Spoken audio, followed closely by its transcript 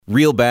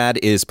Real Bad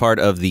is part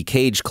of the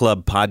Cage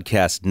Club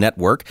Podcast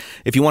Network.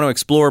 If you want to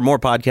explore more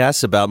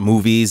podcasts about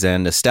movies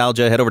and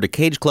nostalgia, head over to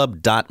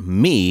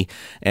cageclub.me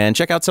and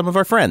check out some of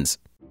our friends.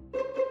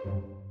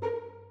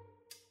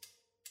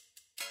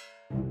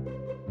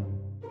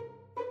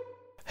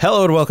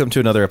 Hello and welcome to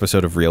another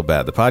episode of Real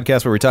Bad, the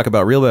podcast where we talk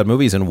about real bad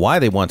movies and why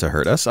they want to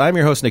hurt us. I'm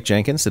your host, Nick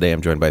Jenkins. Today I'm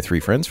joined by three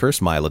friends.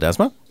 First, Maya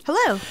Ledesma.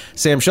 Hello.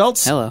 Sam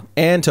Schultz. Hello.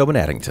 And Tobin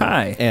Addington.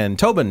 Hi. And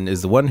Tobin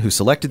is the one who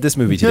selected this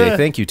movie today.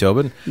 Thank you,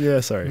 Tobin. Yeah,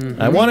 sorry.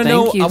 I want to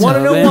know. Thank you, I want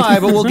to know Tobin. why,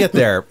 but we'll get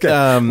there. We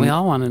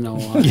all want to know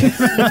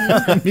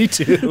why. Me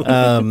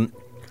too.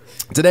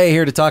 Today,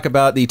 here to talk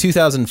about the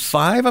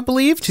 2005, I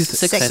believe?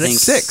 Six, I think.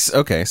 Six.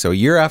 Okay, so a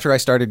year after I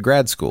started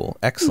grad school.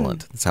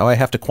 Excellent. That's how I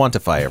have to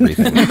quantify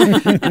everything.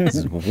 This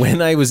is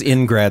when I was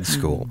in grad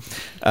school.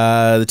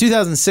 The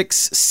 2006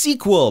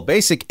 sequel,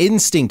 Basic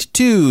Instinct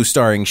 2,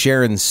 starring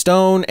Sharon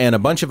Stone and a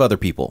bunch of other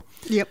people.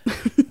 Yep.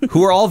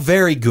 Who are all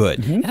very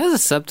good. It has a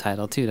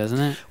subtitle too, doesn't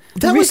it?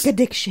 Risk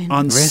addiction.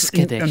 Risk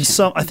addiction. And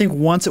some, I think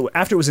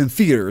after it was in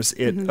theaters,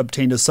 it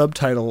obtained a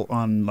subtitle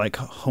on like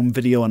home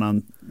video and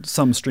on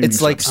some streaming.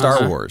 It's like service.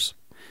 Star Wars.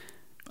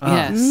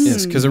 Yes.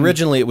 Yes, because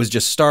originally it was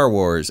just Star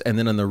Wars, and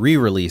then on the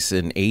re-release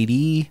in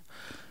 80,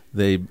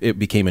 it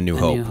became A New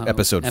Hope.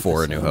 Episode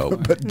 4, A New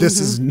Hope. But this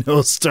is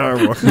no Star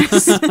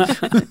Wars.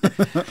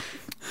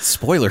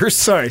 Spoilers.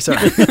 sorry.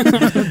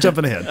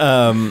 Jumping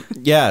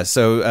ahead.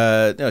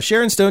 So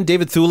Sharon Stone,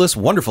 David Thewlis,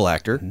 wonderful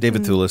actor.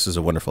 David Thewlis is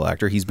a wonderful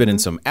actor. He's been in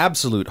some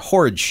absolute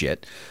horrid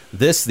shit.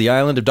 This, The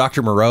Island of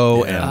Dr.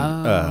 Moreau,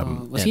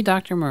 and... Was he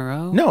Dr.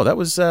 Moreau? No, that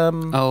was...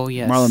 Oh,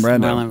 yes. Marlon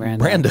Brando.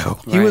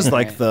 Brando. He was Right,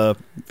 like right. the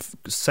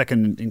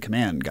second in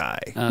command guy.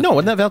 No,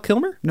 wasn't that Val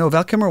Kilmer? No,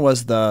 Val Kilmer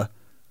was the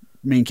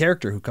main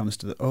character who comes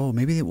to the... Oh,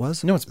 maybe it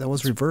was? No, that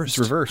was reversed.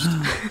 It's reversed.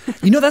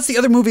 You know, that's the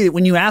other movie that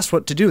when you asked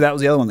what to do, that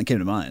was the other one that came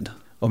to mind.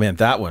 Oh, man,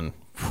 that one.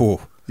 Whew.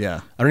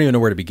 Yeah. I don't even know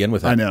where to begin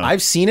with it. I know.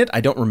 I've seen it.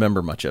 I don't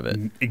remember much of it.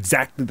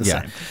 Exactly the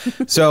Yeah.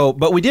 same. So,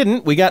 but we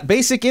didn't. We got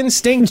Basic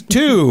Instinct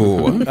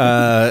 2.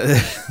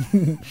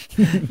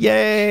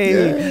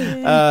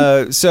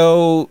 Yay.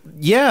 So,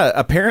 yeah,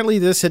 apparently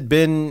this had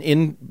been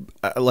in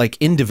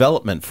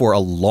development for a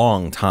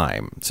long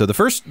time. So the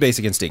first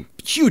Basic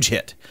Instinct, huge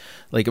hit.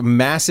 Like a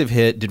massive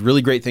hit, did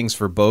really great things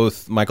for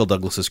both Michael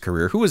Douglas's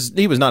career,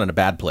 he was not in a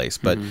bad place,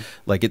 but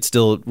like it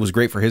still was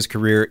great for his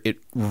career. It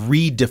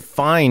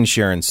redefined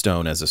Sharon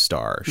Stone as a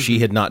star. She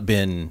had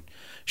been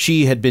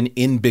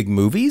in big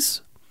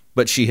movies,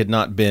 but she had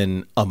not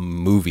been a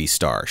movie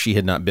star. She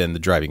had not been the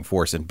driving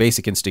force, and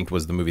Basic Instinct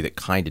was the movie that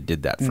kind of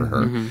did that for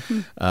her.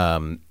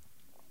 And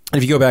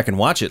if you go back and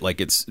watch it,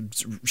 like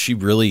she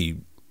really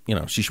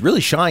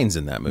shines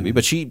in that movie.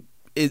 But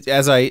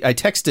as I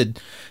texted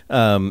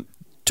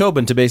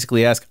Tobin to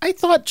basically ask, I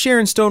thought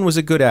Sharon Stone was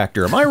a good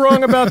actor. Am I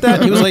wrong about that?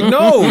 And he was like,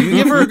 no, you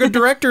give her a good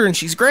director and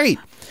she's great.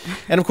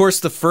 And of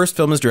course, the first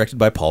film is directed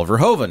by Paul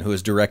Verhoeven, who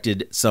has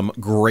directed some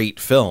great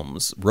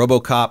films.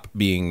 RoboCop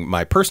being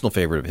my personal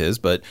favorite of his,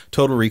 but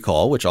Total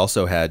Recall, which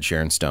also had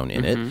Sharon Stone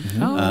in it.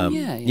 Oh,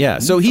 yeah.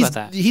 So he's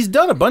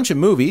done a bunch of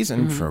movies,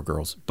 and for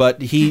girls,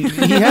 but he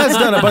has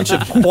done a bunch of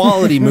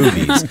quality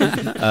movies.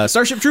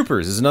 Starship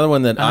Troopers is another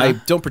one that I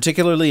don't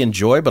particularly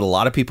enjoy, but a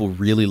lot of people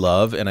really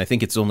love, and I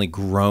think it's only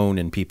grown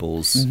in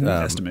people's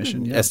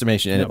Estimation.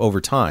 and over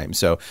time.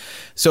 So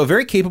a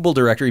very capable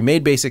director. He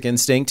made Basic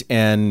Instinct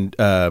and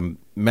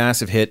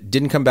massive hit.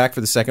 Didn't come back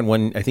for the second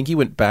one. I think he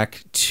went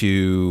back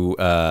to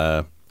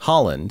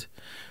Holland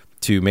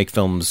to make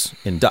films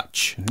in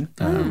Dutch.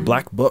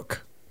 Black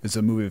Book is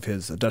a movie of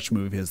his, a Dutch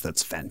movie of his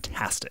that's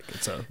fantastic.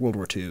 It's a World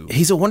War II.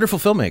 He's a wonderful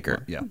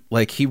filmmaker. Yeah.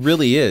 Like he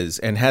really is,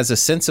 and has a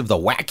sense of the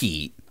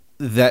wacky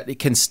that it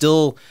can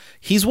still...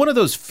 He's one of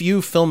those few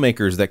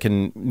filmmakers that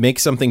can make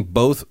something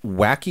both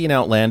wacky and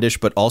outlandish,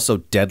 but also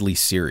deadly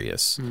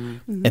serious.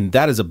 And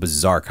that is a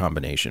bizarre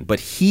combination. But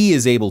he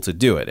is able to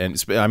do it.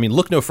 And I mean,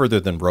 look no further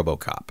than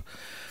RoboCop.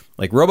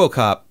 Like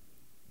RoboCop,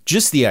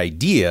 just the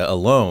idea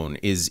alone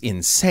is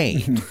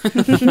insane.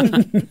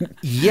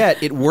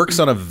 Yet it works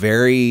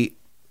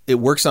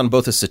on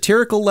both a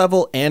satirical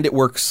level and it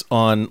works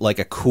on like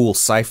a cool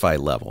sci-fi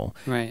level.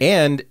 Right.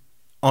 And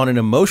on an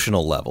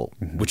emotional level,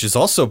 which is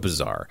also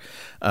bizarre.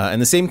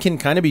 And the same can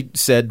kind of be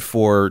said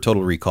for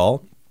Total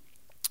Recall.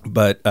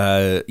 But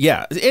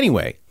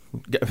anyway,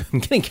 I'm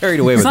getting carried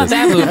away with It's not this.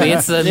 that movie.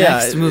 It's the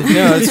next movie.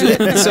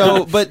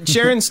 No, but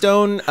Sharon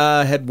Stone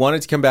had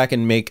wanted to come back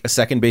and make a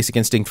second Basic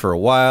Instinct for a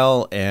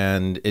while,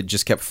 and it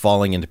just kept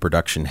falling into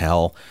production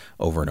hell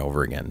over and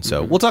over again.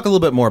 So we'll talk a little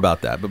bit more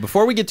about that. But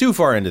before we get too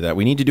far into that,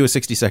 we need to do a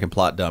 60-second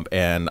plot dump,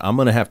 and I'm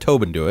going to have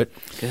Tobin do it.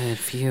 Good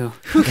for you.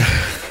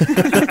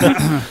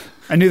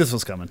 I knew this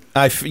was coming.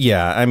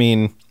 I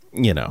mean,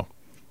 you know,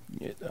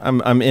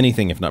 I'm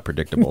anything if not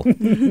predictable.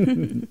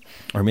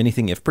 Or I'm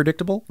anything if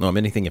predictable? No, I'm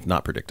anything if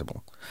not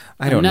predictable.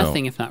 I don't know.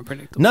 Nothing if not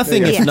predictable.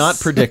 Nothing if Yes. not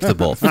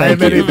predictable. I am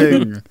Thank you.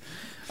 anything.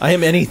 I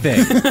am anything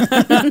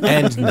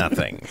and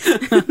nothing.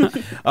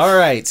 All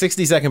right,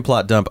 60-second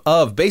plot dump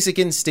of Basic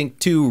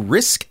Instinct 2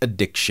 Risk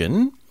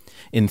Addiction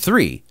in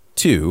 3,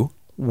 2,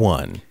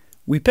 1.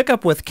 We pick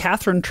up with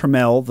Catherine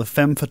Trammell, the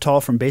femme fatale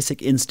from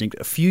Basic Instinct,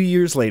 a few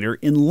years later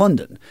in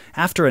London.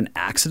 After an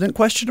accident,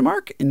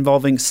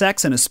 involving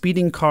sex and a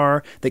speeding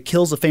car that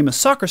kills a famous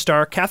soccer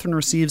star, Catherine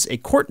receives a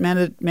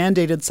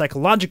court-mandated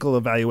psychological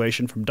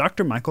evaluation from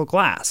Dr. Michael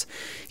Glass.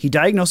 He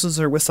diagnoses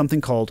her with something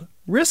called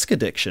risk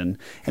addiction,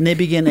 and they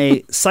begin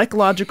a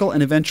psychological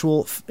and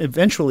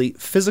eventually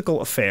physical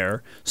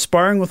affair,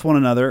 sparring with one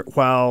another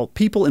while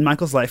people in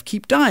Michael's life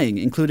keep dying,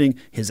 including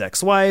his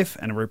ex-wife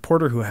and a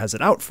reporter who has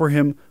it out for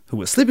him, who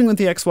was sleeping with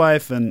the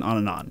ex-wife, and on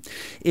and on.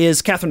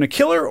 Is Catherine a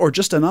killer or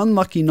just an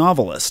unlucky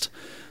novelist?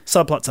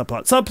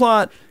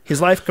 Subplot.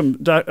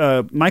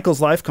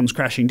 Michael's life comes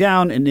crashing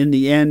down, and in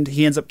the end,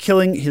 he ends up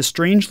killing his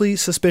strangely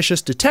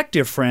suspicious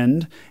detective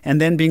friend, and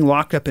then being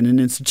locked up in an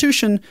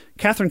institution.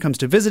 Catherine comes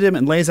to visit him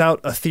and lays out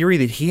a theory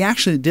that he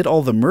actually did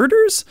all the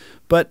murders,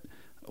 but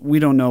we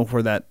don't know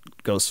where that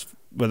goes,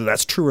 whether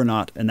that's true or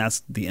not, and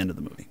that's the end of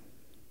the movie.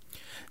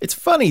 It's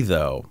funny,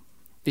 though.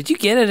 Did you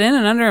get it in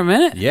under a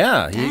minute?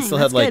 Yeah, he Dang, still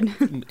had like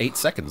good. 8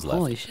 seconds left.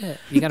 Holy shit.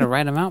 You got to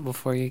write them out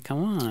before you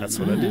come on. That's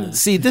what I do.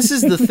 See, this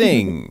is the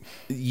thing.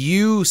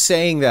 You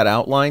saying that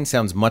outline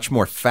sounds much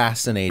more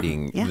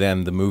fascinating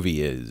than the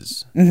movie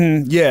is.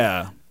 Mm-hmm.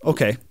 Yeah.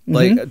 Okay.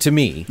 Like, to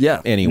me,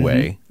 Yeah.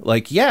 anyway.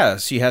 Like, yeah,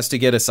 she has to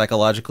get a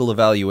psychological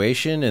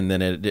evaluation, and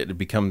then it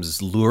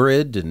becomes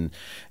lurid, and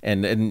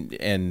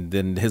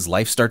then his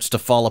life starts to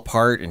fall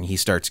apart, and he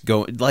starts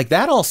going... Like,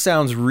 that all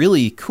sounds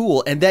really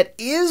cool, and that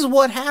is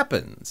what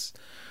happens.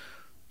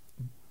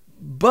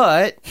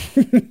 But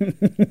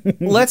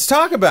let's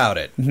talk about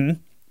it.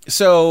 Mm-hmm.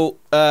 So,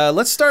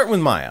 let's start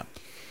with Maya.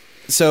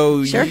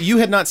 So, Sure. you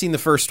had not seen the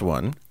first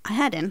one, I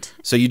hadn't.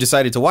 so you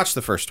decided to watch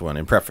the first one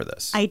and prep for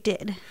this. I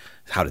did.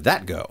 How did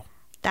that go?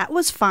 That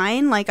was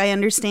fine. Like, I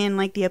understand,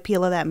 like, the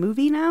appeal of that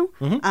movie now.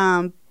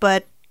 Mm-hmm.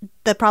 But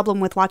the problem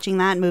with watching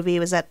that movie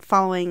was that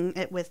following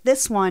it with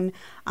this one,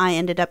 I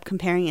ended up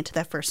comparing it to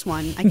that first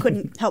one. I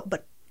couldn't help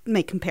but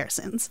make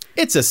comparisons.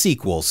 It's a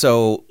sequel,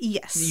 so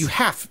Yes. you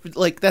have,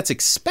 like, that's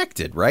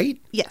expected,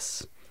 right?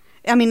 Yes.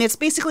 I mean, it's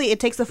basically, it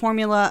takes the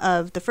formula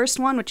of the first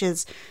one, which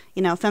is,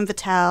 femme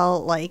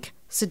fatale, like,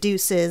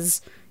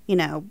 seduces,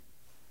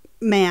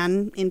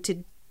 man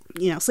into,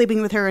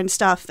 sleeping with her and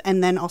stuff,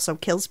 and then also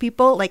kills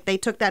people. Like, they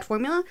took that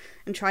formula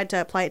and tried to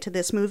apply it to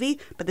this movie,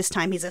 but this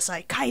time he's a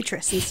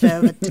psychiatrist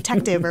instead of a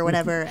detective or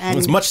whatever. And It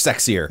was much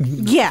sexier.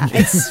 yeah,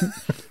 it's,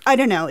 I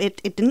don't know,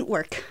 it didn't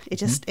work. It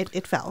just,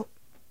 it fell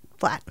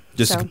flat.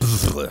 Just,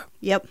 So,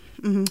 yep.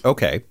 Mm-hmm.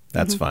 okay,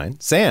 that's fine.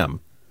 Sam.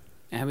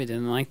 Abby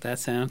didn't like that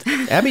sound.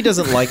 Abby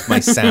doesn't like my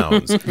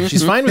sounds.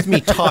 She's fine with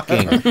me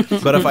talking,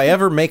 but if I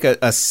ever make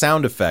a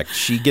sound effect,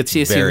 she gets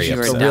She assumes very you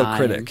were upset. A real dying.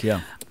 critic,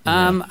 yeah.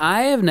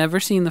 I have never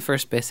seen the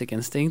first Basic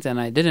Instinct, and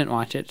I didn't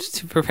watch it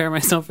to prepare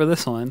myself for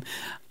this one.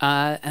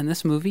 And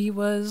this movie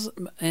was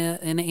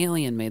an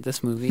alien made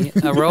this movie.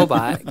 A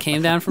robot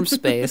came down from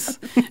space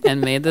and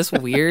made this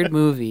weird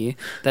movie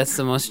that's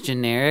the most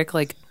generic,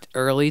 like,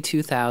 early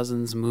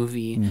 2000s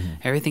movie. Mm-hmm.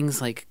 Everything's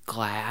like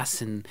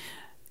glass, and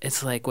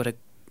it's like what a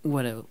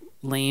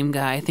lame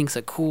guy thinks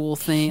a cool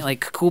thing, like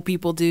cool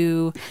people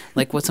do,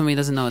 like what somebody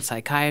doesn't know what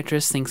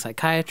psychiatrists think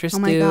psychiatrists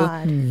Oh my do.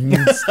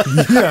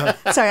 God.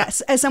 Sorry,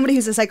 as somebody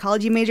who's a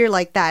psychology major,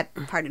 like, that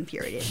part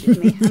infuriated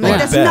me. I'm like, I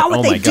that's bet. not what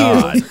Oh they my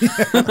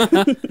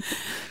do. God.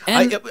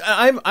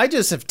 And I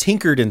just have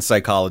tinkered in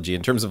psychology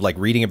in terms of, like,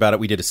 reading about it.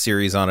 We did a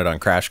series on it on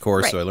Crash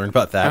Course, so I learned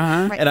about that.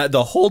 Uh-huh. And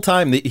the whole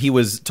time that he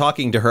was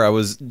talking to her, I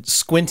was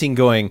squinting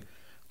going,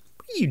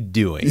 what are you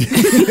doing?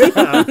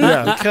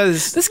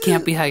 Because this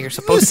can't be how you're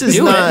supposed this to is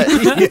do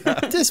it.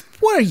 not... This,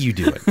 what are you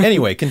doing?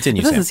 Anyway, continue,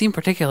 It doesn't Sam. seem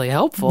particularly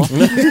helpful.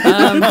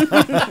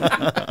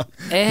 I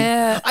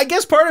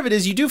guess part of it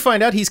is you do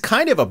find out he's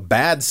kind of a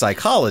bad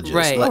psychologist,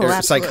 Right. like, Oh, or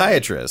absolutely.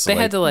 psychiatrist. They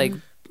like-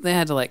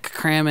 had to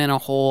cram in a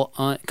whole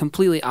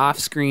completely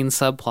off-screen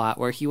subplot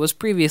where he was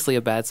previously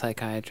a bad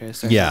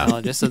psychiatrist or Yeah.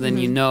 psychologist. So then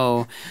you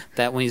know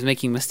that when he's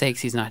making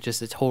mistakes, he's not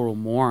just a total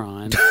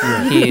moron.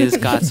 He's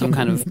got some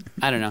kind of,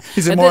 I don't know.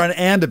 He's a And moron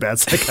and a bad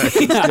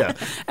psychiatrist. Yeah.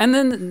 And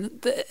then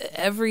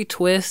every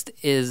twist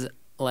is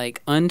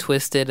like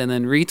untwisted and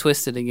then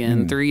retwisted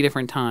again 3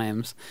 different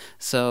times.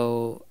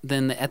 So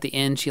then at the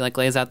end she like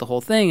lays out the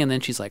whole thing, and then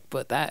she's like,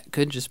 but that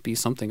could just be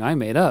something I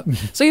made up.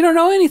 So you don't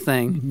know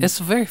anything. It's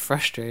a very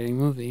frustrating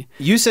movie.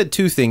 You said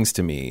 2 things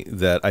to me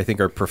that I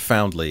think are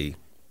profoundly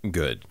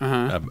good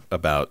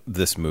about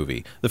this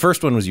movie. The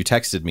first one was you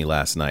texted me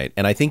last night,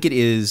 and I think it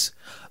is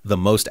the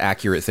most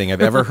accurate thing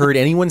I've ever heard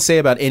anyone say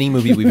about any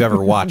movie we've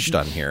ever watched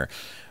on here.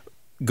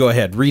 Go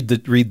ahead, read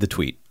the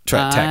tweet.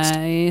 Text.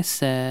 I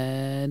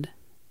said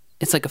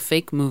it's like a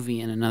fake movie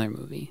in another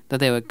movie that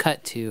they would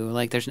cut to.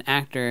 Like there's an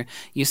actor,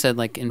 you said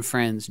like in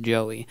Friends,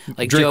 Joey.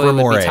 Like Drake Joey would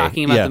Ramore, be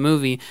talking about yeah. the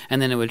movie,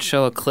 and then it would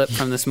show a clip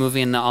from this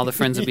movie, and all the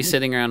friends would be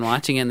sitting around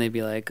watching it, and they'd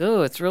be like,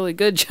 oh, it's really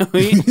good,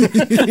 Joey.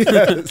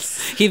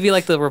 He'd be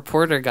like the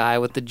reporter guy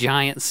with the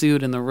giant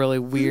suit and the really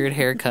weird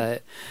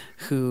haircut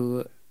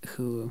who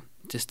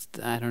just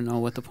I don't know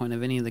what the point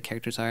of any of the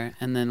characters are.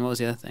 And then what was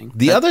the other thing?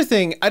 The other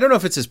thing, I don't know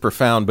if it's as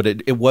profound, but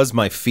it was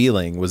my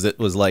feeling, was it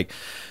was like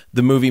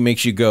the movie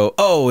makes you go,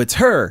 oh, it's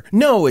her.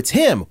 No, it's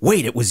him.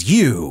 Wait, it was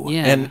you.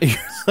 Yeah. And you're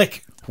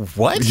like,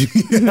 what?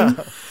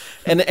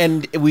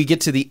 And we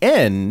get to the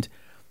end.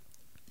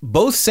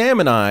 Both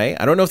Sam and I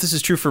don't know if this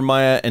is true for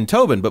Maya and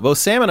Tobin, but both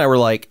Sam and I were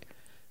like,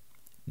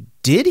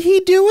 did he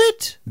do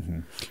it?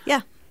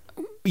 Yeah.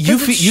 You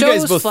guys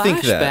shows both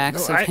think that.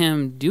 flashbacks of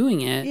him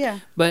doing it. Yeah.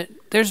 But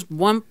there's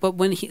one. But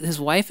when his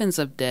wife ends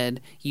up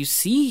dead, you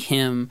see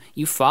him.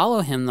 You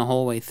follow him the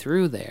whole way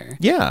through there.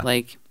 Yeah.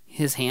 Like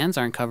his hands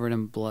aren't covered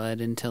in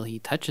blood until he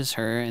touches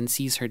her and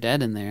sees her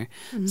dead in there.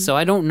 So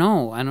I don't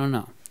know.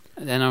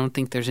 And I don't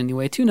think there's any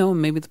way to know.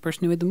 Maybe the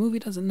person who made the movie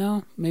doesn't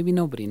know. Maybe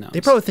nobody knows.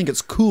 They probably think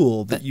it's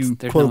cool that you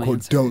there's quote no unquote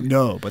answer. don't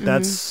know, but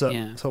that's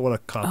Yeah. so what a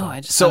cop Oh, out. I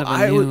just So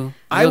thought of a new.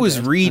 I real was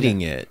good.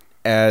 reading it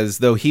as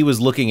though he was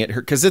looking at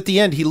her, because at the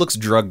end he looks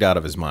drugged out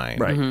of his mind,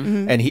 Right.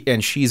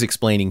 And she's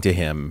explaining to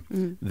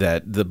him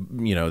that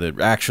that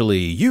actually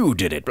you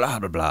did it, blah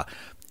blah blah,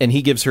 and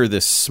he gives her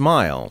this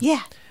smile.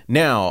 Yeah.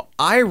 Now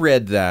I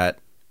read that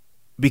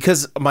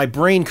because my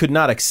brain could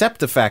not accept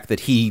the fact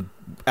that he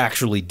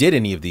actually did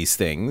any of these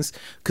things,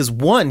 because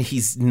one,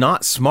 he's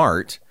not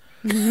smart.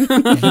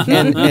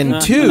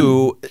 and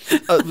two,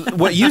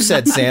 what you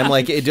said, Sam,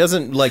 like it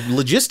doesn't like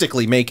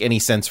logistically make any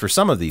sense for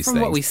some of these From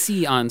things. what we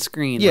see on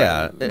screen.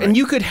 Yeah, and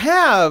you could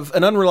have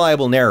an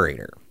unreliable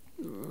narrator,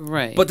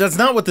 Right. but that's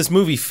not what this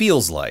movie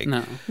feels like.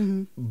 no.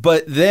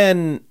 But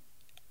then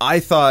I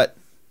thought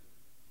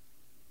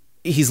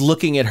he's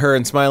looking at her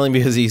and smiling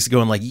because he's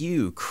going like,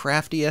 "You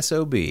crafty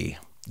SOB,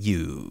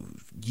 you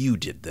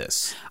did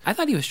this." I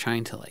thought he was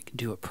trying to like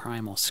do a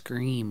primal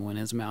scream when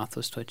his mouth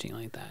was twitching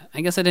like that.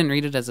 I guess I didn't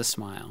read it as a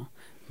smile,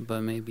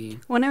 but maybe.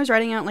 When I was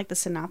writing out like the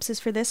synopsis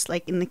for this,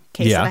 like in the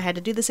case Yeah. that I had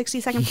to do the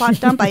 60-second plot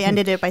dump, I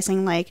ended it by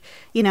saying like,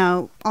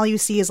 all you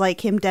see is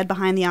like him dead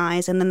behind the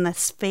eyes, and then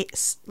this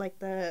face, like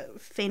the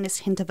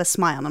faintest hint of a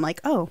smile. And I'm like,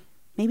 oh,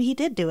 maybe he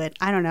did do it.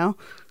 I don't know.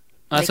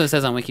 Oh, that's what it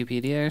says on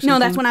Wikipedia or something? No,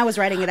 that's when I was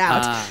writing it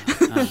out.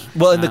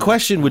 Well, and the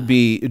question would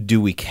be, do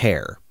we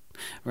care?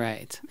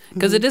 Right.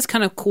 Because it is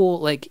kind of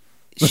cool. Like,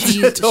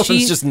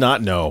 Tobin's just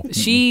not know.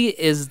 she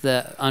is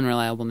the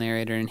unreliable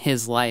narrator in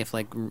his life,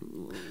 like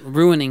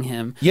ruining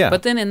him. Yeah.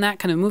 But then in that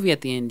kind of movie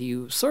at the end,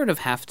 you sort of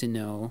have to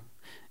know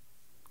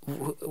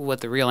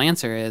what the real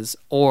answer is,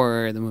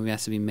 or the movie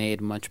has to be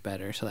made much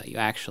better so that you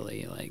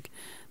actually, like,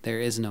 there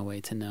is no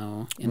way to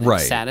know in a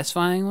Right.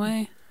 satisfying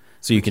way.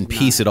 So you can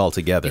piece it all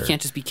together. You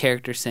can't just be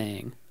characters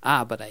saying,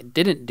 but I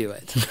didn't do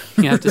it.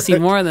 You have to see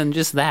more than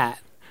just that.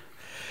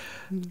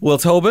 Well,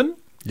 Tobin,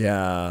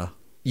 Yeah,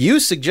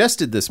 you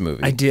suggested this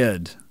movie. I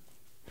did.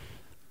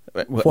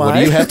 What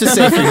do you have to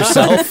say for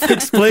yourself?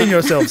 Explain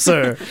yourself,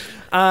 sir.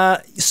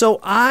 So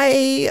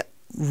I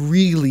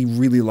really,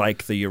 really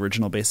like the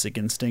original Basic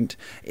Instinct.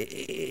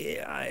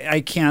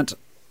 I can't.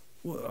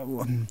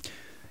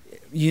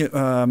 You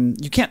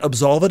can't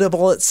absolve it of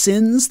all its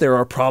sins. There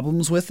are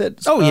problems with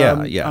it. Oh,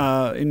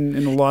 yeah.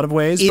 In a lot of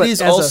ways. It but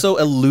is as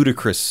also a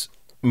ludicrous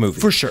movie.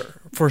 for sure.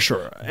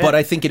 But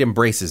I think it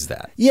embraces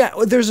that. Yeah,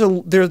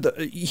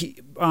 Verhoeven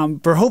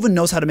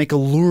knows how to make a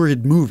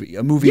lurid movie,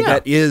 a movie Yeah.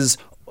 that is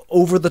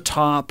over the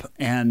top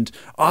and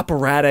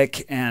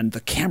operatic, and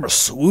the camera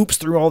swoops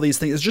through all these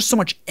things. There's just so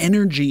much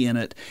energy in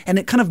it, and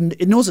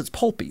it knows it's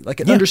pulpy. Like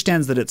it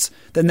understands that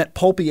that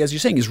pulpy, as you're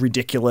saying, is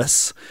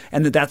ridiculous,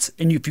 and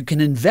and if you can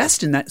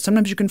invest in that,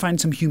 sometimes you can find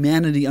some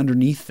humanity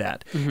underneath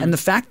that. And the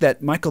fact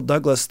that Michael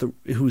Douglas,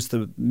 who's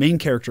the main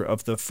character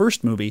of the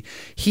first movie,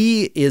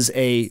 he is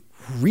a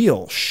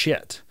real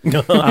shit,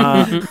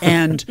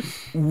 and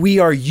we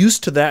are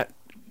used to that.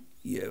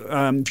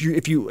 I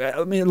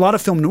mean, a lot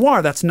of film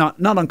noir, that's not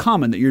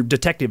uncommon that your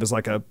detective is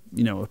like a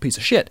piece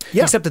of shit.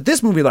 Yeah. Except that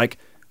this movie like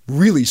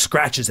really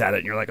scratches at it,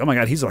 and you're like, oh my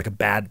god, he's like a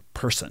bad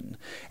person,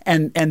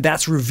 and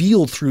that's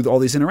revealed through all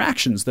these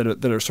interactions that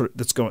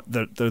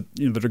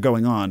are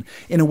going on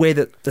in a way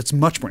that's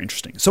much more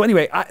interesting. So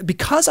anyway,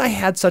 because I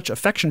had such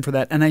affection for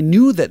that, and I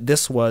knew that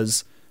this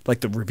was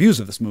like the reviews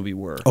of this movie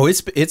were. Oh, it's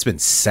been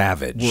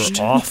savage.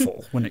 Were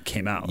awful when it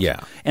came out.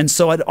 Yeah. And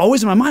so I'd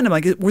always in my mind, I'm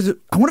like, I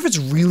wonder if it's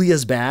really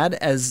as bad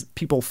as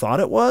people thought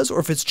it was, or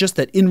if it's just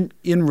that in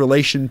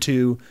relation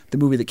to the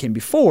movie that came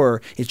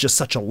before, it's just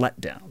such a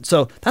letdown.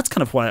 So that's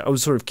kind of why I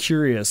was sort of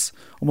curious,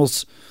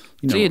 almost,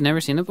 So you had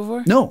never seen it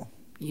before? No.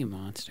 You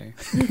monster.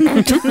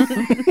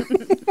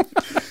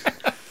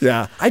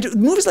 Yeah.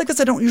 Movies like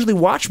this I don't usually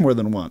watch more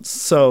than once.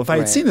 So if I had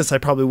Right. seen this, I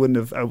probably wouldn't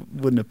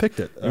have picked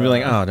it. You're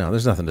like, oh no,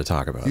 there's nothing to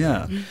talk about.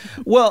 Yeah.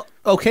 Well,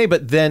 okay,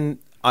 but then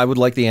I would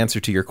like the answer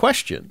to your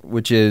question,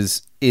 which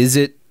is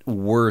it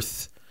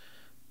worth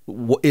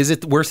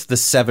the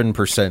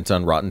 7%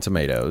 on Rotten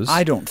Tomatoes?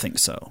 I don't think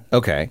so.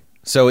 Okay.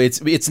 So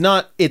it's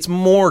not. It's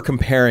more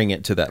comparing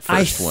it to that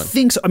first I one.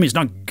 think so. I mean, it's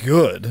not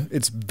good.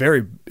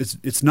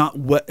 It's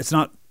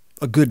not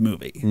a good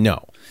movie.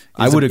 No,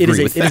 I would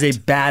agree with that. It is a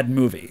bad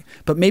movie,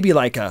 but maybe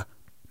like a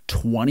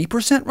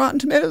 20% Rotten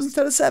Tomatoes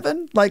instead of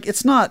 7. Like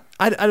it's not.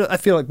 I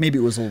feel like maybe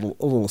it was a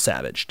little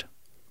savaged.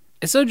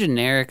 It's so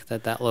generic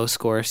that low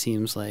score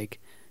seems like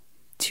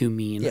too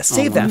mean. Yeah,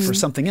 save that almost. for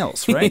something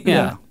else, right?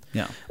 Yeah.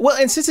 Yeah. Well,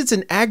 and since it's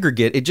an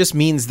aggregate, it just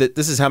means that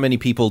this is how many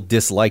people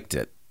disliked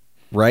it,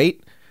 right?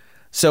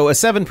 So a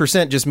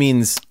 7% just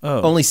means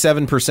only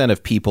 7%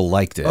 of people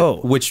liked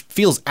it, which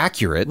feels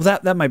accurate. Well,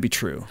 that might be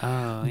true.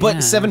 But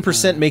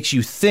 7% makes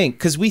you think,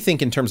 because we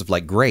think in terms of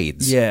like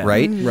grades, Yeah.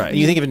 right? Right. And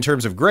you think of it in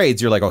terms of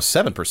grades, you're like,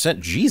 7%?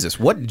 Jesus,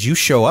 what, did you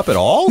show up at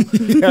all?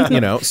 You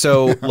know,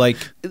 so like,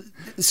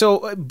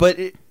 but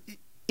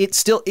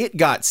it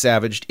got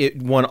savaged.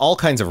 It won all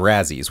kinds of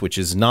Razzies, which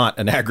is not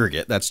an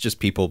aggregate. That's just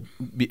people.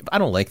 I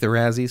don't like the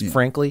Razzies,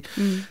 frankly.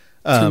 Too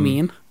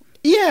mean.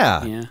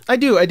 Yeah, I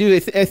do. I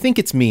think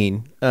it's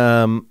mean.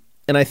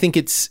 And I think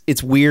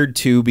it's weird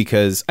too,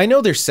 because I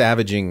know they're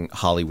savaging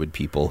Hollywood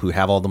people who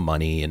have all the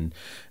money and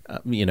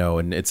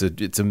and it's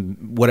a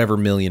whatever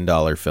 $1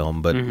 million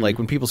film. But like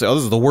when people say, "Oh,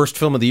 this is the worst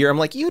film of the year," I'm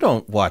like, you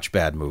don't watch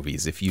bad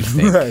movies if you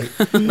think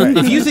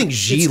if you think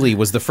Gigli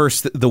was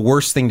the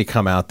worst thing to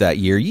come out that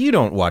year, you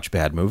don't watch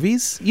bad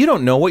movies. You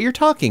don't know what you're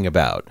talking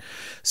about.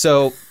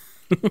 So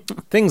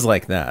things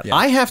like that. Yeah.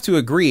 I have to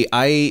agree.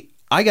 I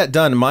got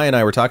done. Maya and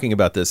I were talking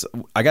about this.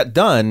 I got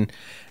done,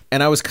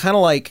 and I was kind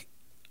of like,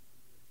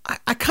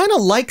 I kind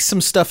of like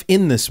some stuff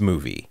in this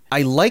movie.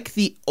 I like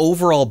the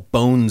overall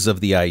bones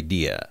of the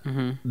idea,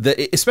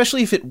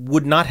 especially if it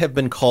would not have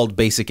been called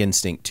Basic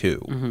Instinct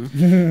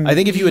 2. I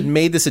think if you had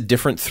made this a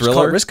different thriller, just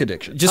call it Risk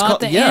Addiction. Just call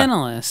it The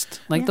Analyst,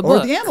 like the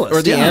book, or The Analyst,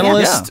 or The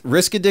Analyst,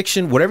 Risk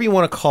Addiction, whatever you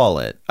want to call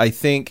it. I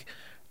think.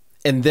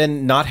 And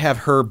then not have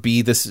her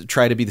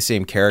try to be the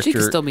same character. She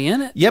could still be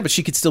in it. Yeah, but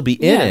she could still be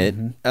in it.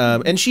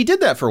 And she did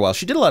that for a while.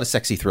 She did a lot of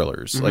sexy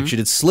thrillers. Like she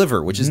did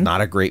Sliver, which is not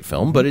a great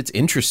film, but it's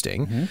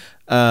interesting.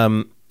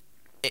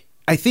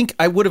 I think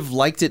I would have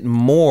liked it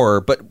more,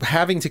 but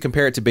having to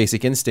compare it to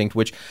Basic Instinct,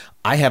 which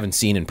I haven't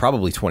seen in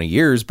probably 20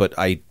 years, but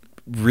I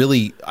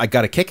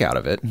got a kick out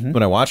of it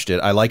when I watched it.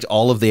 I liked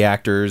all of the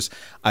actors.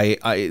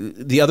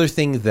 The other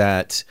thing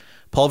that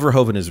Paul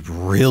Verhoeven is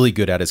really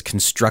good at is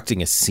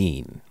constructing a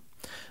scene.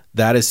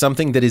 That is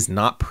something that is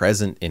not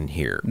present in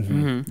here.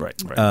 Right.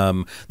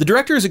 The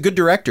director is a good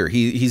director.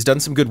 He's done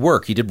some good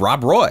work. He did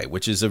Rob Roy,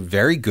 which is a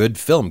very good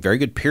film, very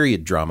good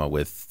period drama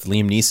with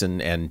Liam Neeson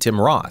and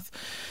Tim Roth.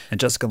 And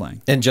Jessica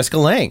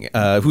Lange.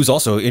 Who's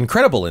also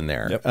incredible in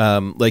there. Yep.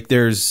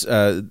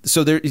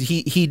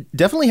 He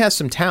definitely has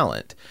some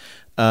talent.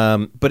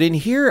 But in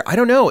here, I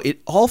don't know.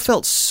 It all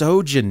felt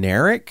so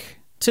generic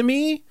to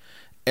me.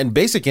 And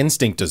Basic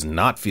Instinct does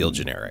not feel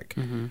generic.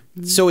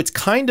 So it's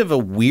kind of a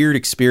weird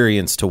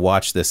experience to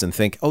watch this and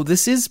think, oh,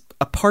 this is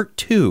a part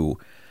 2.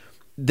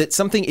 That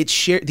something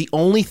the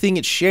only thing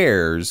it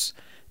shares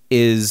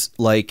is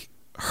like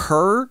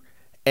her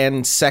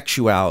and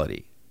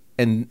sexuality.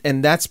 And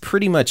that's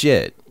pretty much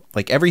it.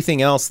 Like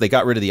everything else, they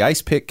got rid of the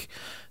ice pick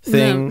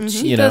thing. No,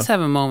 she does have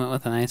a moment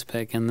with an ice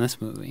pick in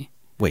this movie.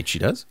 Wait, she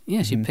does?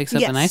 Yeah, she picks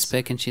up an ice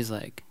pick and she's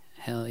like,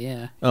 hell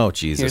yeah. Oh,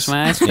 Jesus. Here's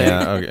my ice pick.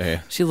 Yeah, okay.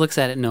 She looks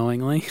at it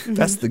knowingly.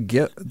 That's the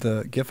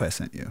GIF I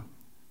sent you.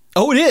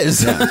 Oh, it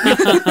is.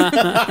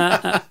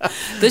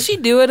 Did she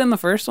do it in the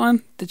first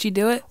one? Did she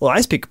do it? Well,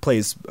 ice pick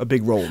plays a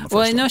big role in the first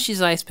Well, I one. know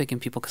she's ice picking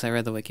people because I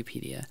read the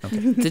Wikipedia.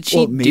 Okay. Did she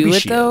Well, maybe do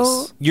it she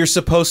though? is. You're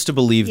supposed to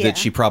believe Yeah. that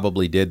she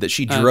probably did, that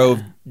she drove,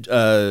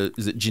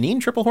 is it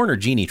Janine Triplehorn or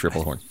Jeannie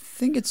Triplehorn? I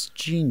think it's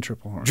Jean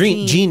Triplehorn.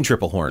 Jean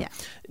Triplehorn. Yeah.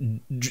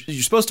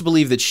 You're supposed to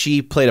believe that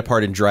she played a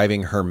part in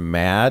driving her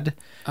mad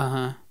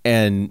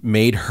and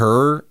made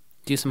her...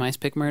 Do some ice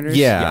pick murders?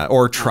 Yeah,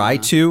 or try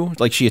to.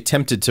 Like she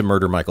attempted to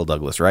murder Michael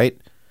Douglas, right?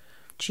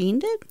 Jean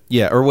did?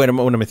 Yeah, or what am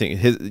I thinking?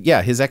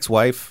 His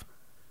ex-wife.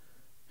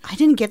 I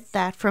didn't get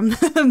that from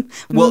the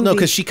Well, no, movie.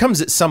 because she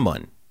comes at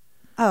someone.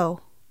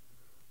 Oh,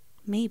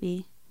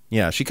 maybe.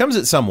 Yeah, she comes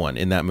at someone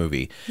in that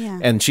movie. Yeah.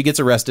 And she gets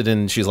arrested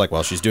and she's like,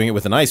 well, she's doing it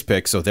with an ice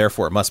pick, so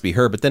therefore it must be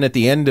her. But then at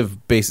the end of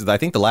I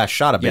think the last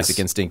shot of Basic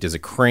Instinct is a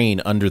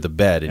crane under the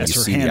bed and As you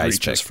her see hand the ice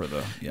pick. reaches for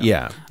the...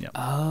 Yeah.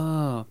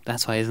 Oh,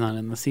 that's why he's not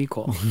in the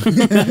sequel.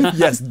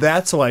 Yes,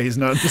 that's why he's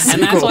not in the sequel.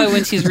 And that's why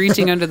when she's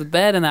reaching under the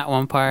bed in that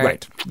one part,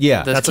 Right.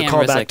 Yeah. the That's a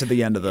camera's callback like, to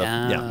the end of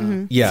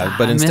the... Yeah,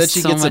 but I instead missed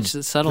she so gets much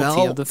a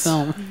subtlety of the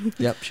belt. film.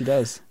 Yep, she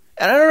does.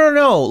 And I don't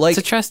know, like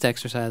It's a trust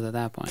exercise at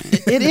that point.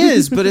 it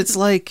is, but it's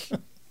like,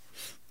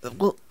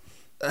 well,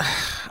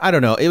 I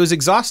don't know. It was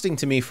exhausting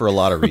to me for a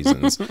lot of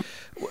reasons.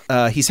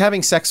 He's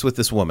having sex with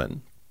this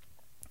woman.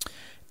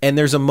 And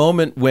there's a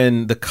moment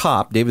when the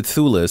cop, David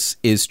Thewlis,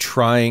 is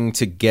trying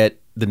to get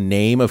the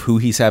name of who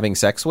he's having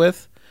sex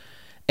with.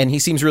 And he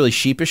seems really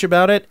sheepish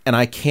about it. And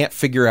I can't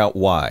figure out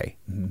why.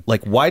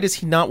 Like, why does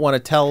he not want to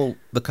tell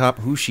the cop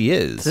who she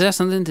is? Does it have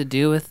something to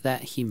do with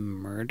that he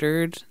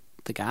murdered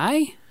the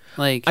guy?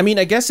 Like, I mean,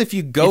 I guess if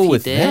you go If he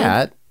with did?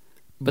 that.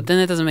 but then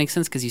it doesn't make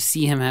sense because you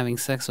see him having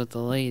sex with the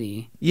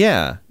lady.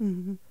 Yeah.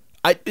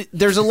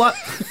 There's a lot.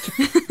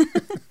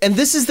 And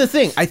this is the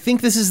thing. I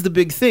think this is the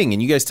big thing.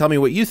 And you guys tell me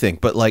what you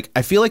think. But like,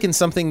 I feel like in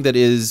something that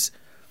is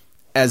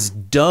as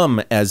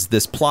dumb as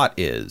this plot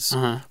is,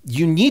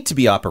 you need to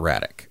be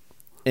operatic.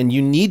 And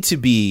you need to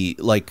be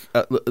like,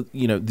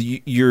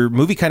 your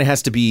movie kind of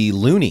has to be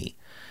loony.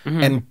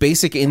 And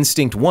Basic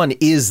Instinct 1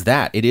 is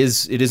that. It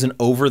is an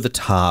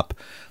over-the-top,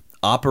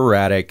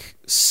 operatic,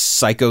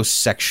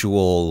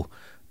 psychosexual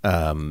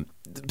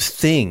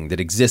thing that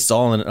exists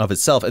all in and of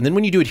itself. And then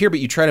when you do it here, but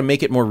you try to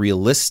make it more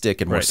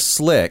realistic and more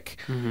slick,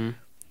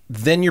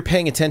 then you're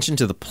paying attention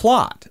to the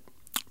plot.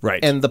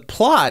 Right. And the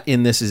plot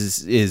in this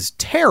is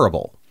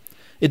terrible.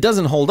 It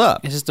doesn't hold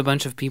up. It's just a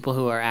bunch of people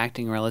who are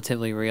acting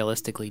relatively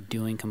realistically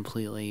doing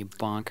completely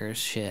bonkers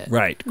shit.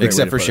 Right. Great way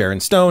Except to for put it. Sharon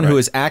Stone, who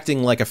is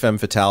acting like a femme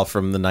fatale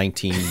from the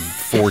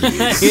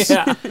 1940s.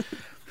 Yeah.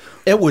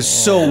 It was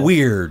so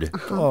weird.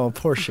 Oh,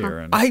 poor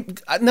Sharon.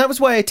 And that was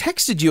why I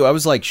texted you. I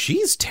was like,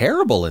 she's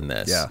terrible in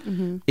this. Yeah.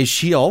 Is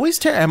she always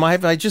terrible?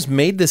 Have I just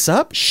made this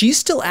up? She's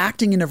still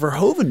acting in a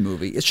Verhoeven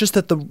movie. It's just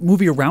that the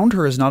movie around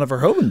her is not a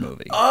Verhoeven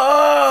movie.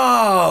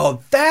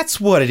 Oh, that's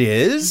what it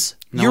is.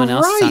 No You're one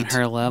else is on right.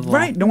 her level.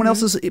 Right. No one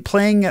else is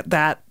playing at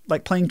that,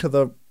 like playing to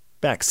the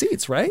back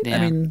seats, right? Yeah. I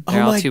mean,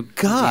 They're Oh all my too,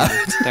 God.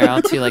 yeah, they're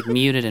all too like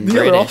muted and yeah,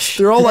 British.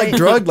 they're all like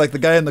drugged, like the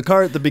guy in the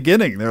car at the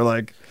beginning. They're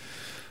like,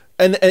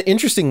 And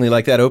interestingly,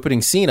 like that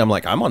opening scene, I'm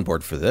like, I'm on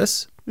board for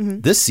this.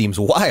 This seems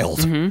wild.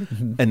 And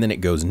then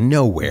it goes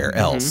nowhere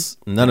else.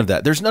 None of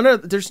that.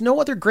 There's no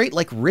other great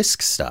like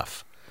risk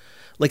stuff.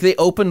 Like they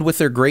opened with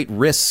their great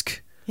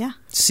risk Yeah.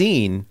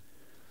 scene.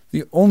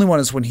 the only one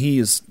is when he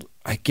is,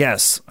 I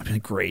guess, I mean,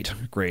 great,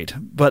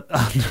 but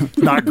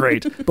not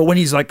great. But when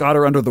he's like got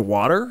her under the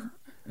water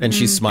And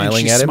she's and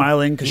smiling she's at him.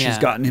 smiling because she's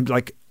Yeah. gotten him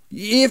like.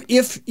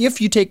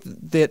 If you take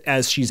that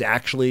as she's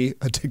actually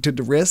addicted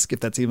to risk, if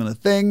that's even a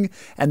thing,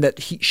 and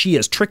that she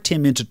has tricked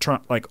him into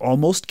like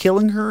almost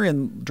killing her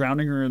and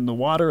drowning her in the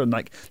water, and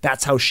like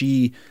that's how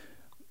she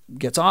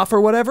gets off or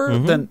whatever,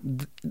 then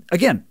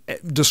again,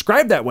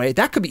 described that way,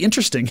 that could be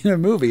interesting in a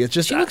movie. It's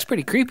just She looks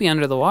pretty creepy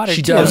under the water.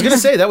 She too. does. I was going to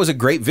say that was a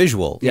great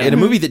visual Yeah. in a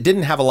movie that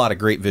didn't have a lot of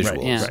great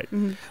visuals. Yeah.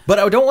 right. But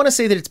I don't want to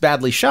say that it's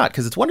badly shot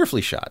because it's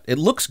wonderfully shot. It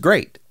looks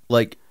great,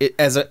 like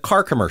as a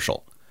car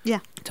commercial.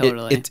 Yeah.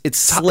 Totally. It's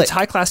slick. It's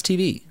high class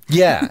TV.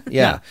 Yeah.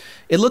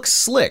 It looks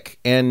slick,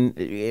 and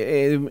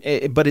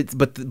but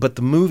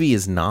the movie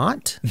is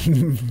not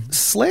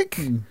slick.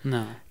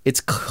 No.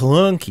 It's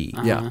clunky.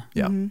 Yeah,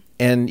 yeah.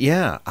 And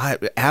yeah,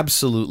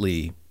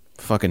 absolutely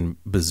fucking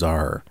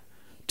bizarre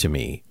to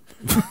me.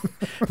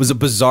 It was a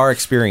bizarre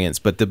experience,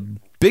 but the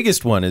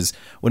biggest one is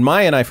when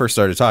Maya and I first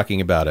started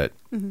talking about it,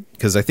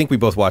 because I think we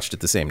both watched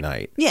it the same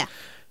night. Yeah.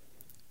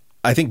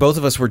 I think both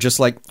of us were just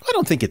like, I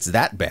don't think it's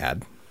that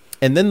bad.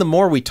 And then the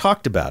more we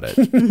talked about it,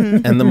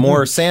 and the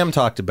more Sam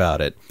talked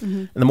about it,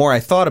 and the more I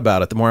thought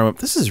about it, the more I went,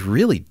 this is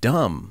really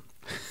dumb.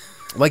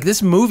 Like,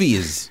 this movie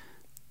is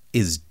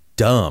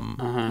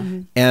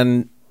dumb.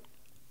 And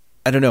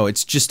I don't know,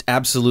 it's just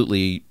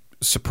absolutely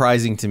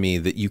surprising to me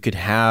that you could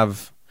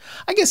have,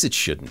 I guess it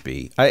shouldn't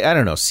be. I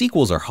don't know,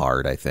 sequels are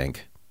hard, I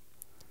think.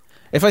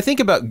 If I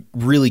think about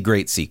really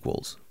great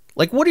sequels,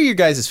 like, what are your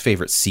guys'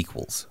 favorite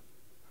sequels?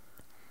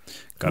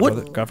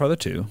 Godfather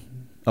 2.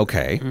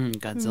 Okay.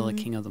 Godzilla,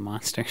 King of the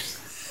Monsters.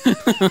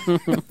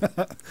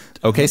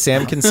 Okay,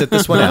 Sam can sit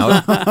this one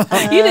out.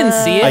 You didn't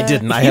see it. I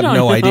didn't. I You have don't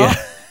no know. idea.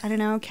 I don't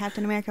know.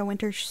 Captain America: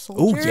 Winter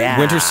Soldier.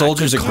 Winter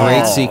Soldier's a Good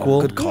great call.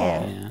 sequel. Good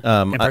call.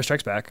 Yeah. Empire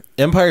Strikes Back.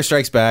 Empire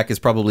Strikes Back is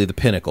probably the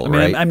pinnacle, I mean,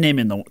 right? I'm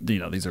naming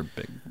these are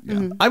big.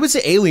 Yeah. I would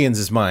say Aliens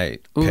is my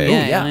Ooh, pick.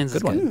 yeah, yeah, Aliens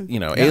is good one. You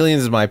know,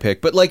 Aliens is my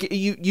pick. But like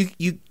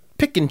you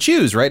pick and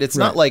choose, right? It's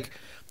not like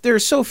there are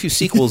so few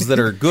sequels that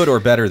are good or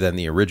better than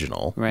the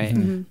original. Right.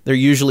 They're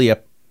usually a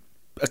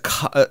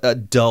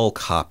dull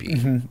copy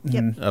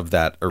Yep. of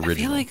that I original.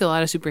 feel like a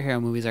lot of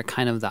superhero movies are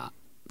kind of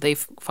they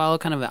follow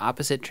kind of the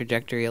opposite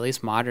trajectory, at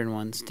least modern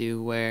ones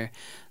do, where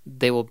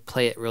they will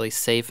play it really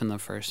safe in the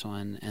first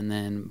one, and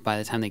then by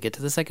the time they get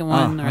to the second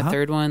one or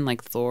third one,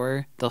 like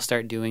Thor, they'll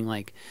start doing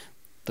like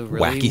the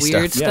really Wacky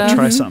weird stuff. Yeah, stuff.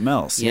 try something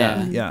else.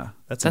 Yeah. Yeah.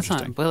 That's That's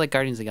interesting. not, but like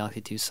Guardians of the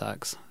Galaxy 2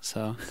 sucks,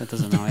 so that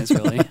doesn't always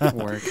really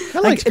work. I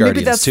like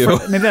maybe Guardians that's too.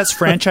 maybe that's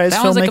franchise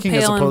That one's like a filmmaking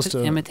as pale opposed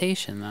to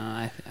imitation, though.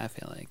 I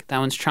feel like that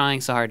one's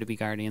trying so hard to be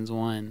Guardians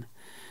 1,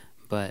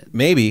 but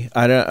Maybe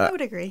I don't. I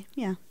would agree.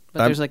 Yeah.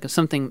 there's like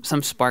some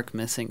spark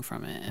missing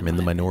from it. I'm in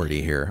the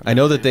minority here. I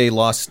know that they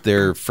lost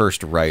their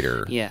first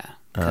writer. Yeah,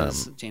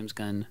 because James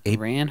Gunn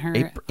ran her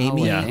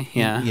Amy? away.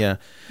 Yeah.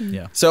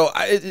 Yeah. So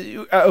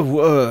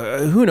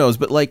who knows?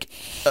 But like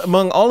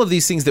among all of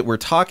these things that we're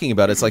talking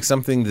about, it's like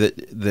something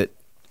that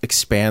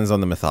expands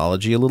on the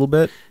mythology a little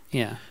bit.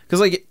 Yeah. Because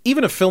like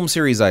even a film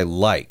series I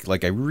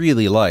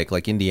really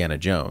like Indiana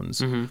Jones,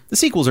 the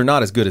sequels are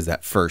not as good as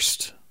that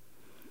first.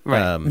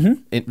 Right.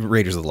 In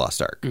Raiders of the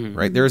Lost Ark,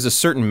 right? There is a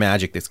certain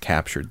magic that's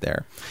captured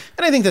there,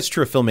 and I think that's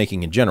true of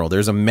filmmaking in general.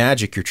 There's a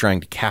magic you're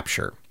trying to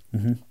capture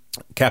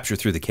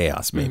through the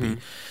chaos, maybe.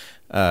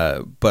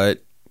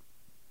 But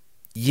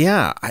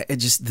yeah,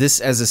 this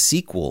as a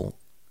sequel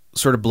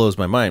sort of blows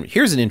my mind.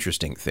 Here's an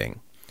interesting thing,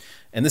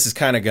 and this is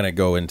kind of going to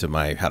go into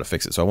my how to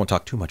fix it, so I won't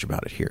talk too much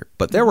about it here.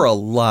 But there were a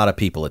lot of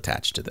people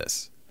attached to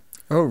this.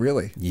 Oh,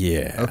 really?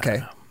 Yeah.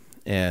 Okay.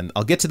 And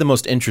I'll get to the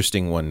most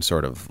interesting one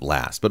sort of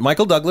last. But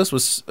Michael Douglas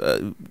was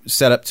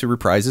set up to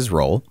reprise his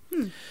role,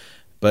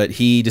 but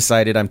he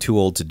decided I'm too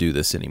old to do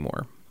this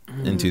anymore.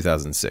 in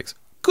 2006.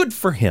 Good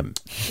for him.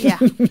 Yeah.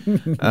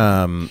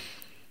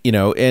 You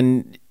know,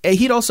 and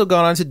he'd also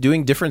gone on to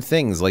doing different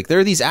things. Like there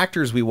are these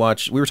actors we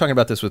watch. We were talking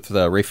about this with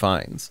Ray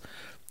Fiennes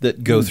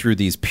that go through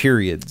these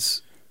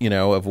periods, you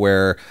know, of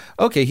where,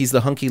 okay, he's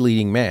the hunky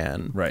leading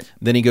man. Right.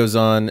 Then he goes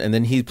on and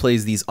then he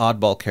plays these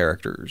oddball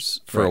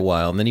characters for a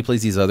while. And then he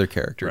plays these other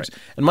characters. Right.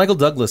 And Michael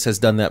Douglas has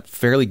done that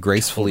fairly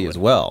gracefully as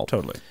well.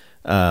 Totally.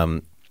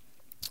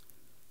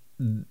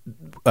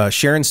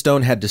 Sharon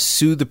Stone had to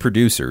sue the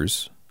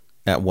producers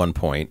at one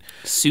point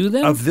Sue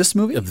them? Of this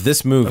movie? of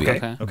this movie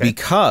Okay.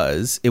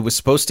 because it was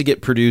supposed to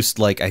get produced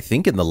like I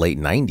think in the late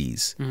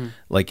 90s.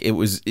 Like it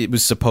was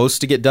supposed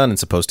to get done and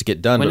supposed to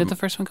get done. when but did the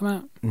first one come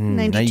out?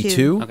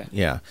 92. Okay.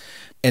 Yeah.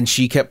 And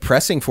she kept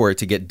pressing for it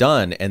to get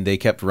done, and they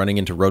kept running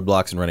into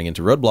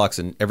roadblocks.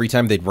 And every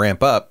time they'd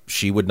ramp up,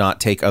 she would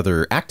not take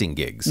other acting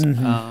gigs.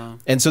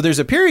 And so there's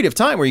a period of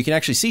time where you can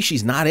actually see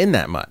she's not in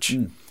that much.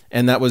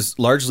 And that was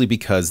largely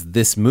because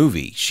this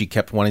movie, she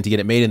kept wanting to get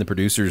it made, and the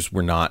producers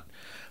were not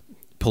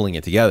pulling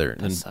it together.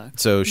 And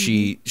sucks. so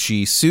she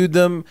sued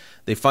them.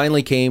 They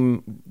finally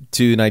came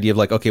to an idea of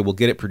like, okay, we'll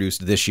get it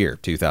produced this year,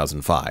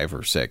 2005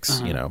 or 6,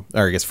 you know,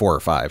 or I guess 4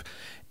 or 5.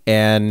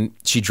 And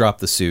she dropped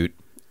the suit,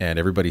 and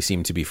everybody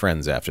seemed to be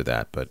friends after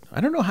that. But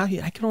I don't know how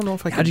I don't know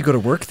if I How'd you go to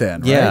work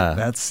then? Yeah. Right?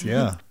 That's,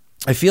 yeah.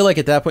 I feel like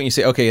at that point you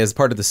say, okay, as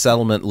part of the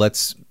settlement,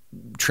 let's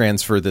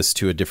transfer this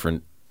to a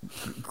different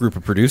group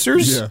of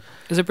producers. Yeah.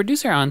 Is a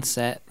producer on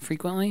set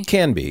frequently?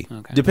 Can be.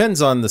 Okay.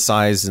 Depends on the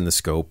size and the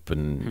scope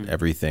and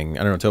everything.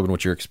 I don't know, Tobin,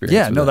 what's your experience?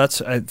 Yeah, with no, it?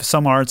 that's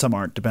some are and some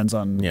aren't. Depends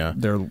on Yeah.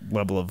 their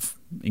level of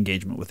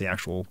engagement with the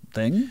actual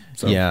thing.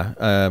 So. Yeah.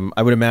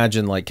 I would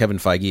imagine like Kevin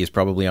Feige is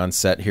probably on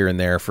set here and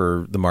there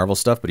for the Marvel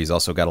stuff, but he's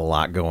also got a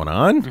lot going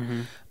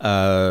on.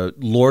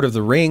 Lord of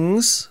the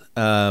Rings,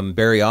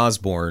 Barry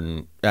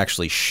Osborne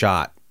actually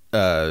shot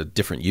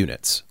different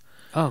units.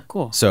 Oh,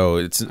 cool. So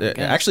it's guess.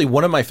 actually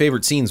one of my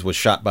favorite scenes was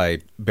shot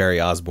by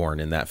Barry Osborne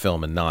in that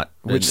film, and not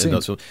Which in scene?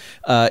 those films.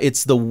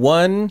 It's the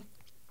one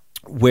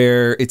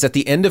where it's at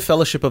the end of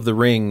Fellowship of the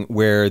Ring,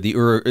 where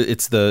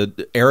it's the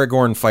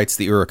Aragorn fights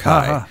the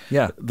Uruk-hai.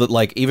 Yeah.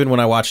 Like even when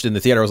I watched it in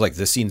the theater, I was like,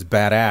 "This scene's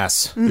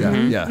badass." Yeah,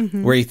 yeah.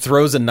 Where he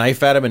throws a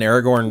knife at him and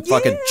Aragorn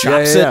fucking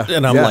chops Yeah. it,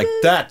 and I'm Yeah. like,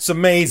 "That's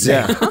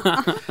amazing."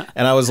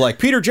 And I was like,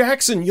 "Peter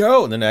Jackson,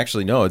 yo!" And then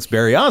actually, no, it's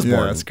Barry Osborne.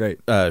 Yeah, that's great.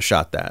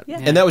 Shot that,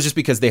 and that was just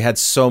because they had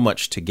so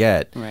much to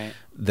get Right.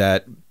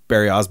 that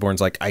Barry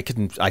Osborne's like, I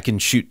can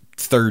shoot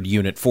 3rd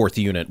unit, 4th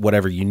unit,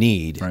 whatever you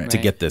need to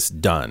Right. get this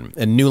done.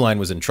 And New Line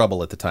was in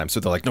trouble at the time, so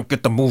they're like, no,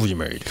 get the movie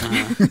made.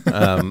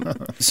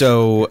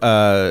 So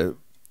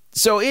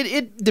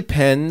it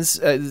depends.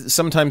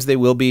 Sometimes they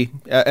will be,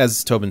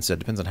 as Tobin said,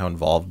 depends on how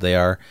involved they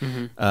are.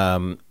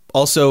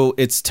 Also,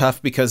 it's tough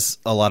because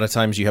a lot of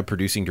times you have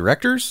producing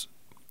directors,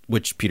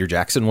 which Peter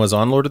Jackson was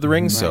on Lord of the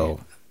Rings, so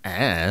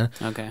Okay.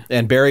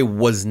 and Barry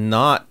was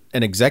not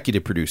an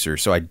executive producer,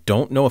 so I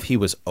don't know if he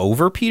was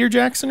over Peter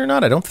Jackson or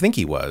not. I don't think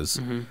he was.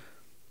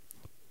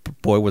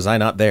 Boy, was I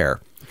not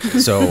there.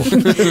 So I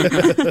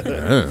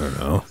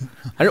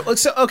don't know.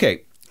 So,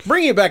 okay,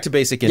 bringing it back to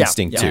Basic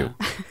Instinct Yeah. 2.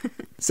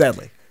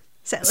 Sadly.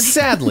 Sadly.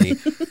 Sadly,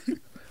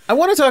 I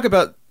want to talk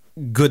about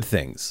good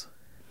things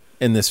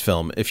in this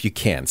film, if you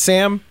can.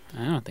 Sam,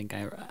 I don't think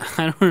I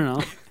don't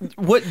know.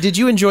 what did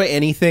you enjoy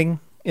anything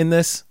in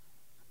this?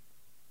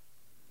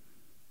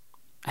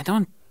 I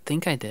don't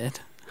think I did.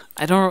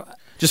 I don't.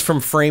 Just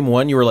from frame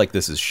one, you were like,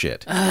 "This is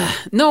shit."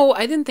 No,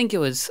 I didn't think it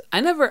was.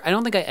 I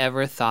don't think I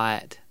ever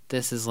thought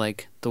this is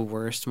like the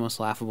worst, most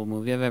laughable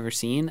movie I've ever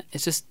seen.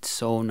 It's just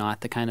so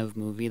not the kind of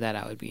movie that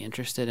I would be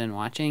interested in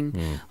watching.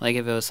 Like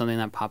if it was something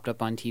that popped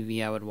up on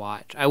TV, I would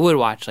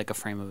watch like a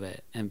frame of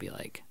it and be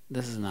like,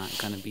 this is not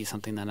going to be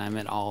something that I'm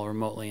at all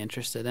remotely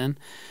interested in.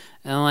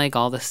 And like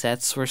all the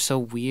sets were so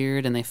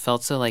weird and they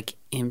felt so like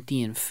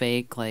empty and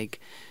fake. Like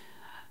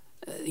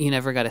you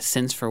never got a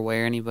sense for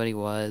where anybody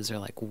was or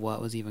like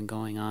what was even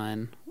going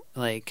on.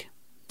 Like,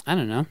 I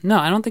don't know. No,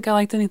 I don't think I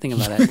liked anything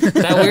about it.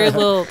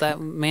 That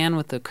man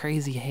with the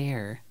crazy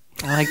hair.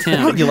 I liked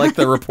him. You like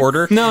the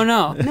reporter? No.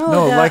 No,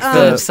 like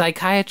The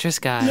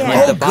psychiatrist guy. Yeah.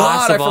 Like the Oh,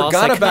 boss God, of I all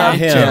forgot about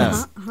him.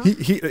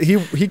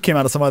 psychiatrists. He came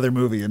out of some other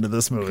movie into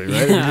this movie,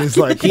 right? Yeah. He's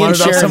like He and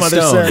wanted off Sharon some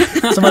other Stone.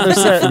 set. Some other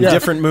set. From Yeah.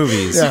 different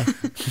movies. Yeah.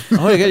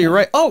 Oh, yeah, you're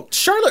right. Oh,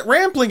 Charlotte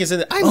Rampling is in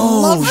it. I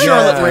Oh, love yeah.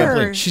 Charlotte Her.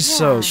 Rampling. She's Yeah.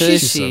 so Who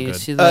she's is so she? good.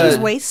 She's She's the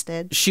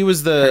wasted. She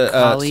was the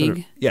colleague. Sort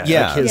of- yeah,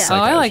 Yeah. like his Yeah. Oh,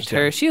 I liked psychiatrist,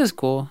 her. She was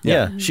cool.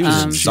 yeah. She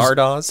was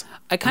Zardoz.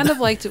 I kind of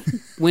liked it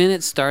when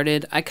it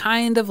started. I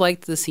kind of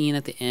liked the scene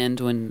at the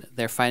end when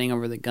they're fighting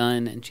over the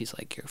gun and she's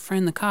like, your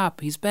friend the cop,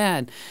 he's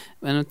bad.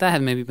 And if that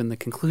had maybe been the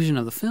conclusion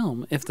of the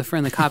film, if the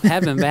friend the cop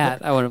had been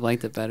bad, I would have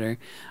liked it better.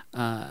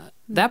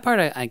 That part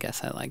I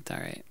guess I liked all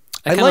right.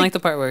 I kind of liked the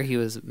part where he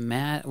was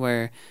mad,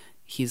 where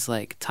he's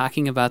like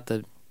talking about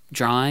the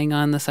drawing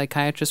on the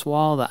psychiatrist's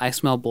wall, the I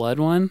smell blood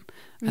one.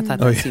 I thought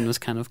that scene was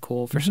kind of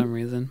cool for some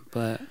reason,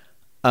 but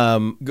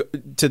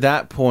To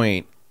that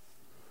point,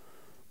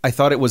 I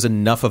thought it was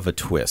enough of a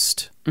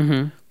twist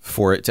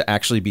for it to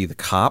actually be the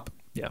cop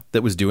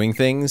that was doing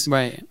things,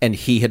 Right. and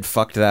he had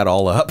fucked that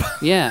all up.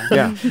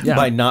 Yeah.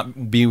 By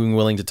not being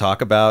willing to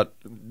talk about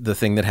the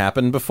thing that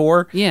happened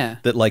before. Yeah.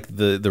 That like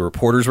the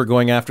reporters were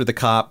going after the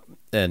cop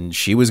and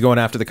she was going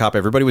after the cop.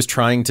 Everybody was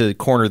trying to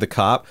corner the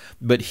cop,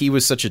 but he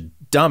was such a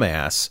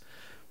dumbass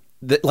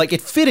that like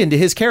it fit into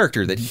his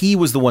character that he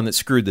was the one that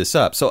screwed this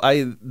up. So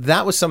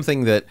that was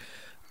something that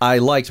I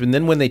liked. And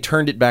then when they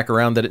turned it back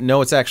around that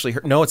it's actually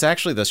her. No, it's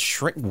actually the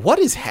shrink. What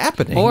is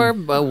happening? Or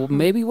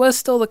maybe it was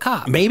still the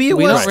cop. Maybe it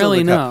we was don't still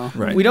really the cop.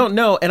 know. Right. We don't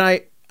know. And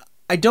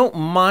I don't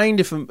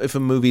mind if a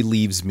movie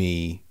leaves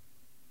me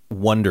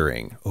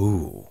wondering,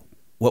 ooh,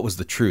 what was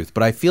the truth?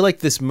 But I feel like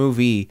this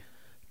movie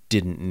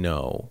didn't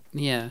know.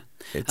 Yeah.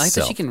 I like that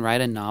Itself. she can write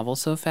a novel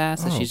so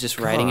fast that Oh, she's just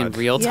writing in God.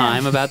 real Yeah.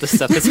 time about the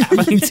stuff that's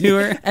happening to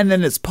her. And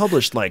then it's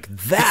published like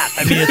that.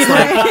 I mean,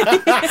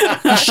 it's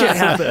like shit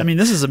happened. I mean,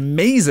 this is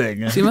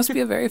amazing. She must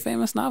be a very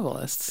famous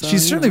novelist. So,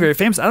 She's you certainly know. very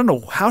famous. I don't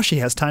know how she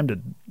has time to.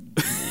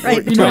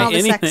 Right, You know, all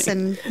the sex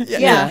anything. and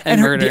Yeah. And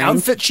the murdering.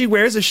 outfit she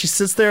wears as she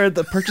sits there at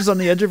the perches on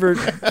the edge of her.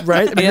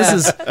 Right. I mean, Yeah.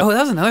 this is. Oh,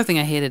 that was another thing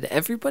I hated.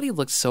 Everybody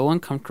looked so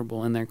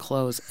uncomfortable in their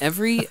clothes.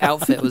 Every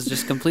outfit was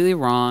just completely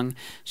wrong.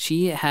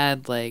 She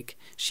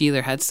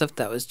either had stuff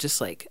that was just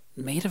like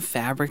made of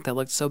fabric that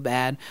looked so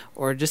bad,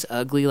 or just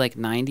ugly like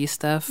 90s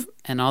stuff.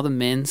 And all the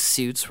men's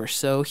suits were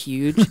so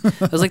huge.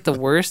 It was like the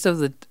worst of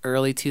the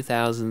early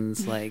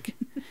 2000s. Like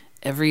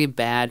every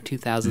bad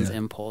 2000s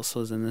impulse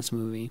was in this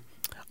movie.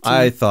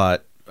 I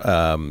thought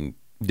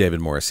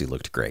David Morrissey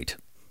looked great.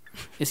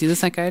 Is he the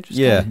psychiatrist?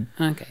 Yeah.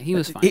 Okay, he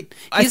was fine.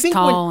 I He's think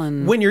tall when,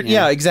 and when you're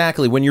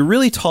exactly. When you're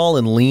really tall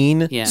and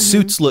lean, Yeah.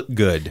 suits look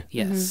good.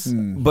 Yes.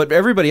 But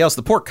everybody else,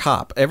 the poor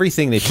cop,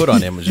 everything they put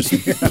on him was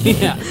just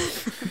Yeah.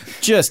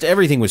 just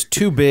everything was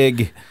too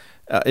big.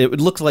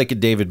 It looked like a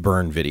David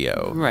Byrne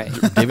video. Right.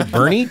 David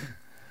Byrne?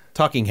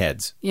 Talking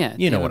Heads. Yeah,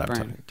 You know David what I'm Byrne.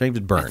 talking.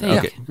 David I Byrne.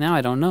 think. Okay. Now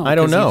I don't know. I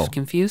don't 'cause know. You've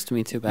confused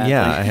me too badly.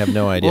 Yeah, I have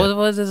no idea.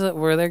 What is it?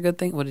 Were there good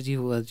things? What did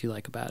you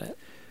like about it?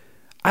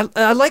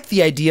 I like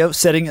the idea of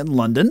setting in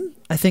London.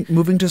 I think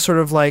moving to sort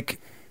of like,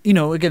 you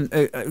know, again,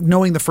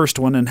 knowing the first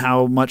one and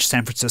how much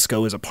San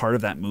Francisco is a part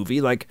of that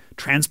movie, like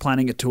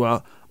transplanting it to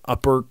a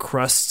upper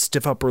crust,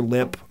 stiff upper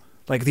lip,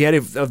 like the idea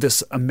of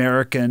this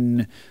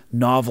American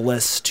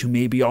novelist who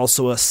may be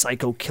also a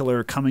psycho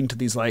killer coming to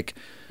these like,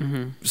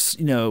 you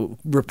know,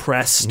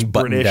 repressed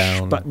Button British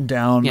down. button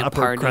down Yeah, upper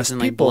parties crust and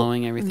like people.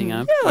 blowing everything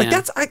up. Yeah,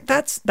 like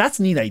that's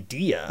a neat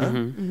idea.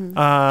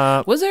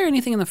 Was there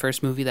anything in the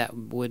first movie that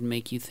would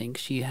make you think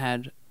she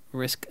had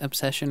risk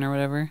obsession or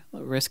whatever,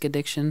 risk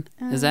addiction?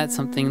 Is that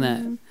something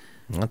that?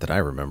 Not that I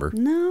remember.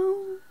 no.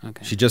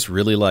 Okay. She just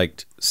really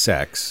liked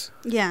sex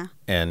Yeah.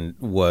 and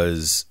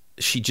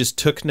she just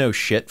took no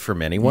shit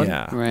from anyone.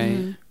 Yeah.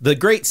 Right. The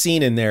great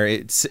scene in there,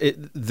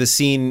 the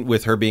scene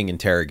with her being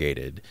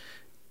interrogated.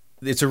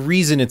 It's a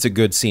reason it's a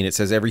good scene. It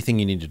says everything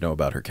you need to know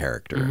about her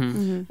character.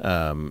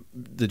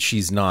 That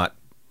she's not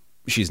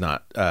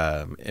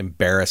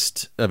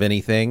embarrassed of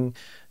anything.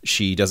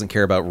 She doesn't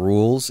care about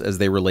rules as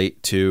they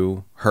relate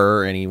to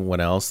her or anyone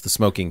else. The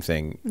smoking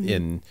thing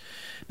in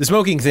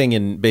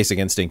Basic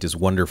Instinct is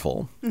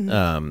wonderful.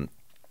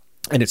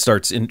 And it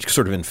starts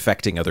sort of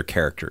infecting other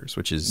characters,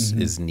 which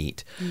is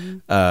neat.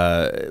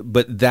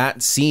 But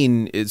that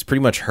scene is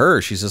pretty much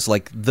her. She's just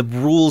like, the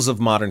rules of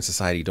modern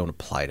society don't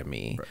apply to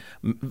me.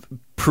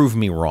 Prove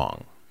me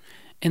wrong.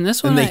 In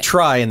this one, And they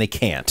try and they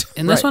can't.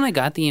 in this one, I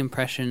got the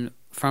impression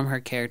from her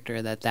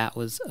character that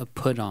was a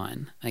put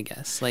on. I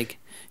guess like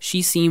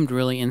she seemed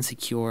really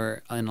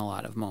insecure in a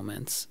lot of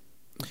moments.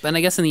 But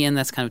I guess in the end,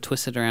 that's kind of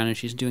twisted around, and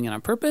she's doing it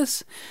on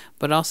purpose.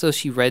 But also,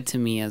 she read to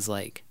me as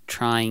like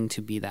trying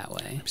to be that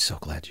way. I'm so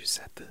glad you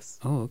said this.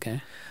 Oh,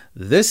 okay.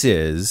 This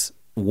is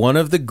one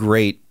of the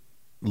great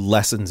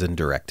lessons in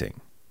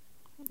directing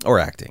or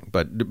acting,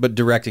 but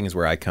directing is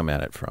where I come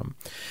at it from.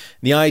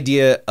 The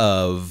idea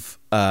of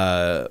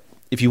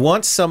if you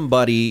want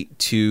somebody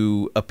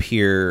to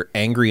appear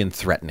angry and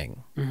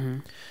threatening,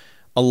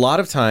 a lot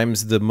of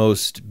times the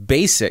most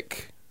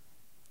basic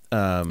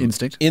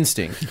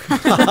Instinct.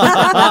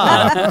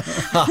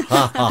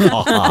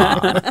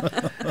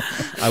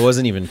 I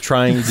wasn't even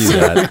trying to do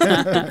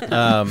that.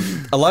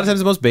 A lot of times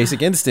the most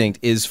basic instinct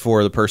is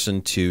for the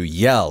person to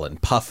yell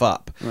and puff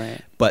up.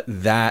 Right. But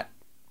that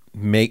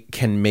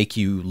can make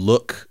you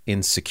look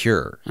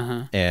insecure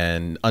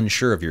and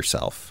unsure of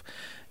yourself.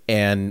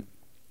 And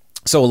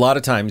so a lot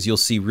of times you'll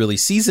see really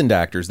seasoned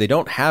actors, they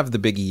don't have the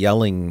big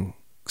yelling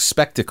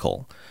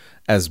spectacle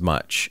as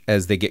much.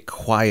 As they get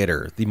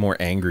quieter, the more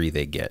angry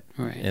they get.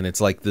 Right. And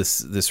it's like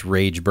this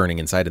rage burning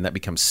inside, and that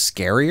becomes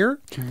scarier.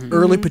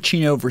 Early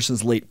Pacino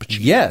versus late Pacino.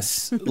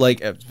 Yes,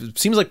 like it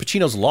seems like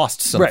Pacino's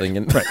lost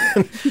something.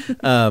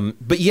 Right.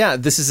 But yeah,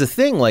 this is a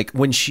thing. Like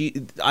when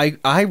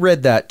I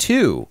read that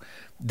too.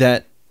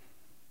 That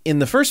in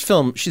the first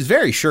film, she's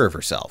very sure of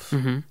herself.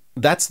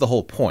 That's the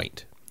whole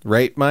point,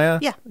 right, Maya?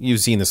 Yeah.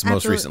 You've seen this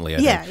most recently, I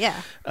think. Yeah.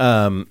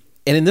 And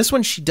in this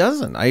one, she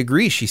doesn't. I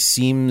agree. She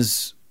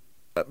seems,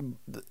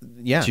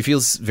 she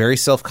feels very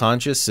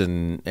self-conscious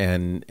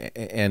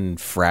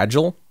and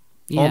fragile.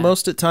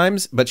 almost at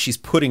times, but she's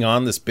putting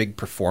on this big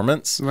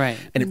performance. Right.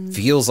 And it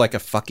feels like a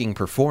fucking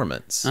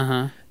performance.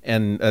 Uh-huh.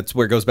 And that's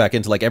where it goes back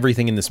into like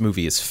everything in this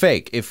movie is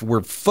fake. If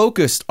we're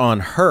focused on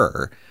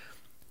her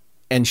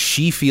and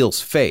she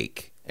feels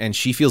fake and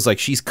she feels like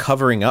she's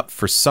covering up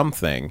for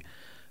something,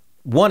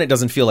 one, it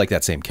doesn't feel like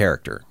that same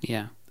character.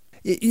 Yeah.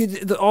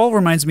 It all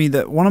reminds me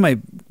that one of my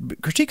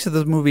critiques of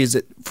the movie is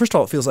that, first of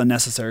all, it feels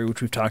unnecessary, which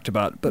we've talked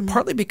about, but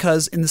partly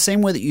because in the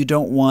same way that you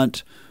don't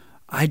want...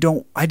 I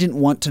didn't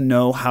want to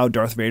know how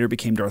Darth Vader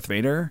became Darth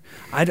Vader.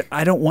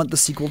 I don't want the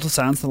sequel to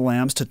Silence of the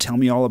Lambs to tell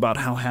me all about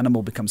how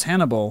Hannibal becomes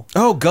Hannibal.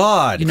 Oh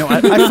God! You know, I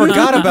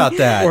forgot about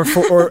that.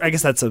 Or I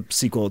guess that's a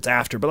sequel. It's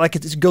after, but like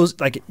it goes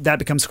like that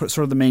becomes sort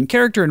of the main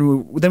character,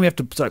 and then we have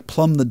to like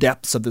plumb the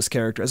depths of this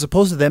character, as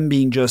opposed to them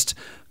being just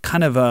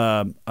kind of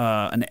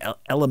an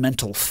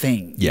elemental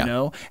thing. Yeah. You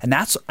know, and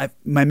that's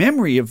my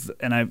memory of,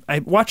 and I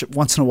watch it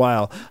once in a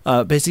while.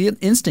 Basically,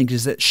 Instinct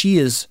is that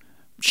she's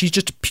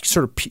just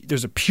sort of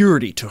there's a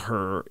purity to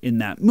her in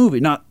that movie,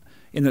 not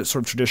in the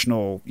sort of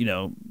traditional, you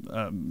know,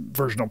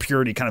 virginal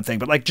purity kind of thing,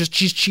 but like just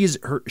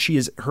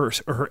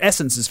her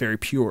essence is very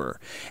pure.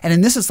 And in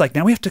this, it's like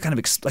now we have to kind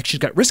of like she's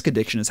got risk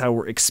addiction is how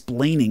we're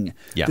explaining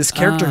this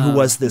character who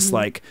was this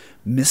like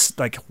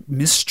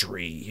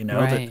mystery, you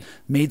know, that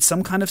made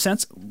some kind of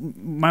sense.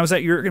 Was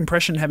that your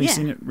impression having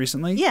seen it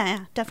recently?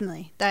 Yeah,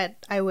 definitely.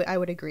 That I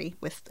would agree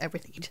with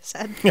everything you just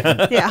said.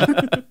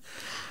 Yeah.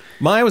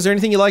 Maya, was there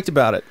anything you liked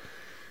about it?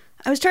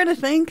 I was trying to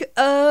think.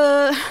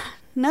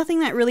 Nothing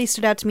that really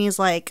stood out to me is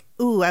like,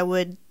 ooh, I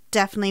would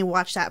definitely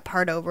watch that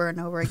part over and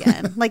over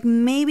again. Like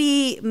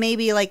maybe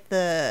like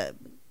the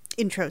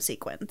intro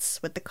sequence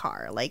with the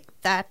car, like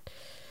that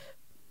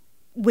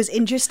was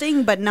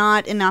interesting, but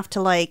not enough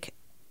to like,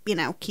 you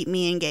know, keep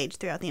me engaged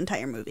throughout the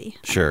entire movie.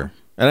 Sure.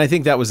 And I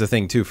think that was the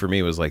thing too for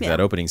me was like that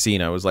opening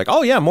scene. I was like,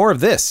 oh yeah, more of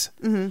this.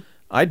 Mm-hmm.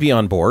 I'd be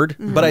on board,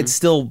 but I'd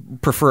still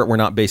prefer it were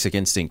not Basic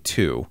Instinct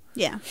 2.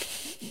 Yeah.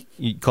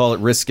 You call it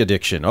risk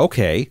addiction.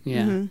 Okay. Yeah.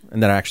 And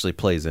that actually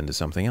plays into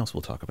something else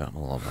we'll talk about in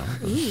a little while.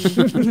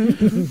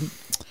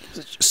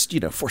 Just,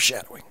 you know,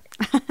 foreshadowing.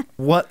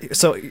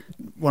 So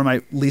one of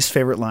my least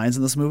favorite lines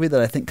in this movie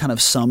that I think kind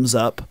of sums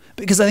up,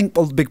 because I think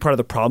a big part of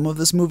the problem of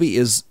this movie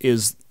is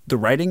the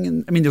writing.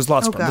 And I mean, there's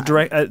lots of problems.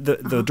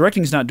 The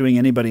directing is not doing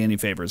anybody any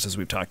favors, as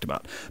we've talked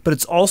about. But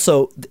it's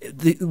also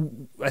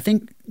I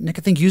think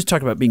you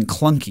talked about being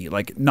clunky,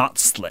 like not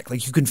slick.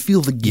 Like you can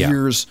feel the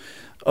gears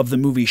of the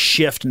movie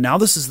shift. Now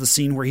this is the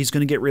scene where he's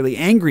going to get really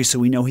angry, so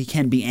we know he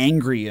can be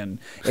angry, and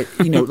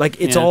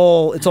it's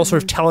all sort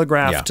of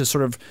telegraphed to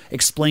sort of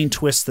explain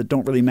twists that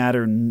don't really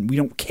matter, and we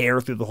don't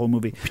care through the whole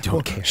movie. We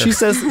don't care. She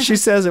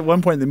says at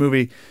one point in the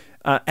movie,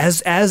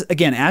 as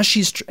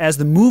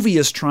the movie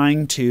is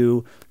trying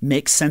to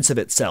make sense of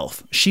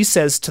itself, she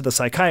says to the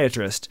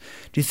psychiatrist,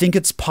 "Do you think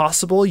it's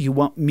possible you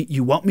want me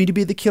to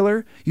be the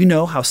killer? You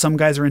know how some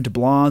guys are into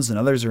blondes and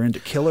others are into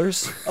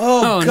killers."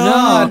 Oh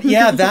God, no.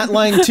 Yeah, that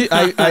line too.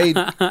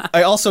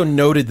 I also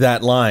noted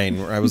that line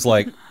where I was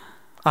like,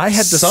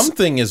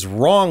 something is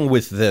wrong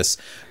with this.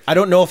 I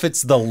don't know if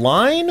it's the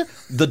line,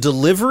 the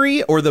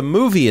delivery, or the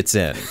movie it's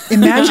in.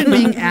 Imagine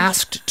being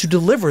asked to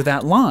deliver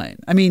that line.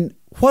 I mean,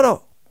 what a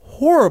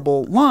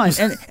horrible line.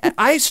 And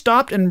I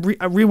stopped and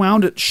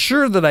rewound it,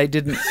 sure that I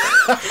didn't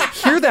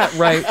hear that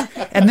right,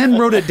 and then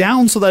wrote it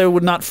down so that I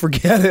would not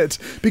forget it,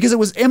 because it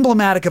was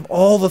emblematic of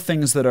all the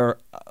things that are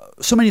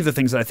so many of the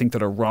things that I think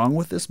that are wrong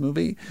with this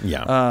movie.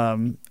 Yeah.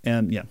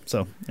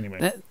 So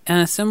anyway. On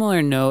a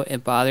similar note,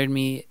 it bothered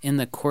me in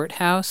the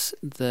courthouse.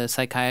 The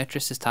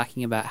psychiatrist is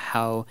talking about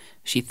how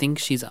she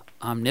thinks she's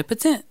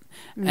omnipotent.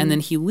 And then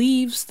he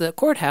leaves the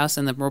courthouse,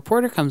 and the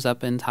reporter comes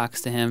up and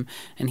talks to him,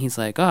 and he's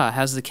like, "Oh,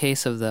 how's the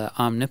case of the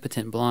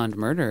omnipotent blonde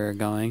murderer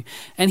going?"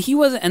 And he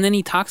wasn't. And then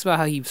he talks about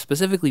how he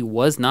specifically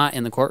was not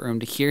in the courtroom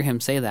to hear him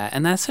say that,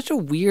 and that's such a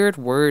weird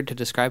word to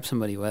describe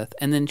somebody with.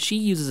 And then she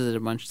uses it a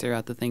bunch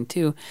throughout the thing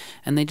too,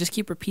 and they just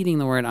keep repeating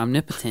the word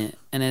omnipotent,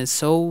 and it's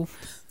so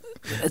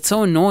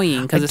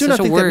annoying because it's such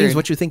a word. I do not think that means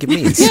what you think it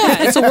means.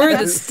 Yeah, it's a word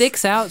that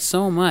sticks out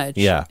so much.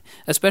 Yeah.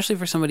 Especially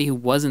for somebody who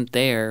wasn't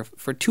there,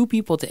 for two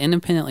people to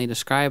independently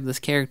describe this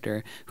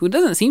character who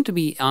doesn't seem to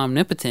be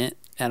omnipotent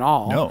at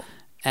all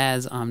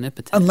as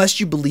omnipotent. Unless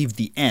you believe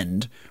the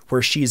end,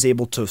 where she is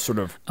able to sort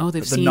of...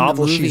 the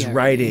novel movie she's already.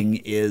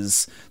 Writing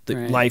is the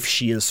life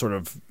she is sort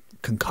of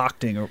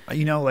concocting, or,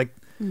 you know, like,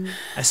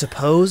 I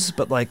suppose,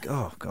 but like,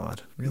 oh,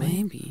 God, really?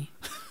 Maybe.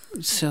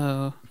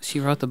 So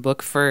she wrote the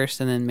book first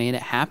and then made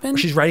it happen? Or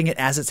she's writing it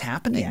as it's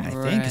happening, I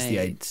think, is the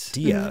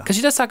idea. Because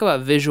she does talk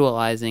about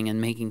visualizing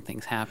and making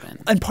things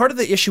happen. And part of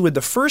the issue with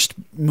the first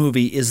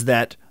movie is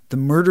that the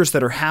murders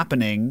that are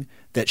happening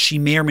that she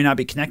may or may not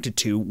be connected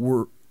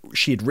to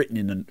she had written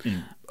in a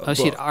book.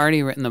 She had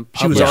already written the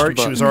She was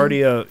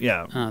already that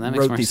makes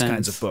wrote more these sense.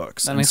 kinds of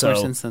books. That makes more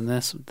sense than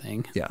this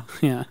thing. Yeah.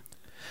 Yeah.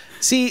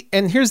 See,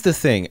 and here's the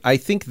thing. I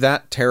think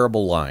that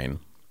terrible line,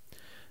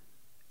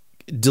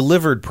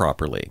 delivered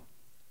properly,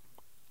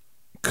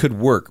 could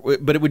work,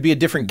 but it would be a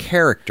different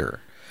character.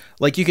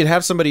 Like you could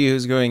have somebody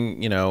who's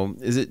going,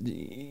 is it? Do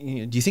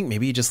you think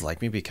maybe you just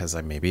like me because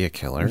I'm maybe a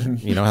killer?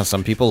 You know how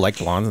some people like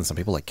blondes and some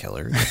people like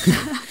killers.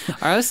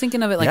 Or I was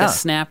thinking of it like Yeah. a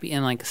snappy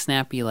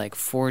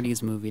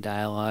 40s movie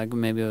dialogue.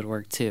 Maybe it would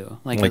work too.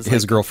 Like as,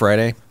 His Girl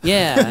Friday.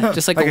 Yeah,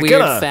 just like Like a a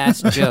weird killer.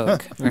 fast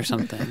joke or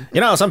something.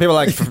 Some people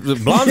like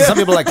blondes, some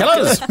people like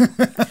killers.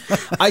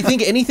 I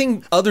think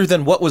anything other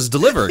than what was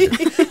delivered,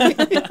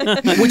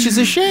 which is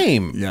a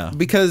shame. Yeah.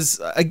 Because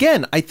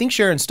again, I think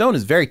Sharon Stone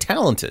is very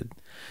talented.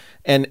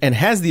 And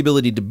has the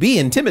ability to be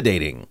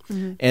intimidating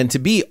and to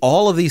be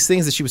all of these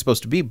things that she was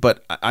supposed to be.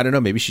 But I don't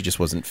know, maybe she just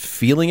wasn't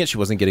feeling it. She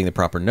wasn't getting the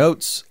proper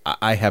notes.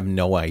 I have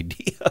no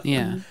idea.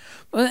 Yeah.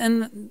 Well,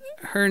 and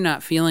her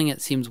not feeling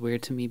it seems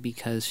weird to me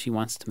because she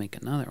wants to make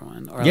another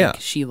one. Or Yeah.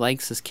 she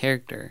likes this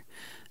character.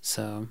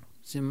 So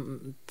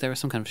there was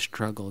some kind of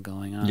struggle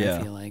going on, Yeah.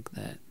 I feel like,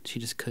 that she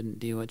just couldn't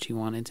do what she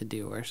wanted to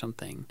do or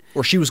something.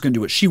 Or she was going to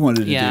do what she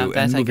wanted to Yeah, do, and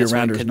that's- the I movie guess what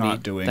around it her's could not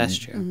be. doing That's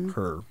true.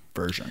 her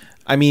version.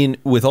 I mean,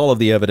 with all of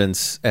the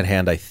evidence at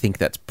hand, I think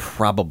that's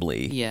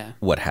probably Yeah.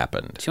 what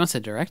happened. She wants to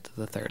direct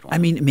the third one. I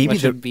mean, maybe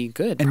which would be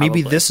good. and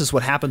maybe probably. this is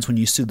what happens when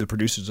you sue the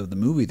producers of the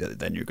movie that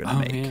then you're going to Oh,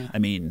 make. yeah. I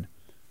mean,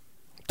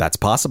 That's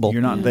possible.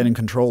 you're not then in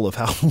control of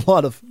how a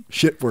lot of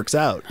shit works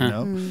out. You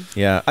know,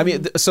 Yeah, I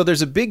mean, so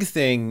there's a big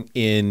thing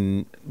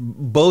in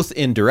both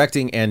in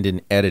directing and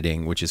in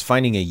editing, which is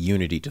finding a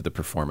unity to the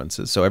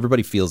performances. So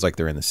everybody feels like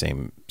they're in the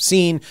same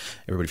scene,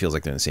 everybody feels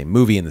like they're in the same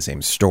movie, in the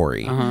same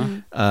story.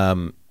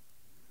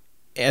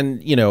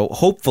 And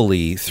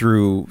hopefully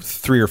through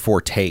 3 or 4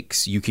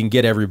 takes, you can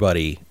get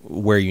everybody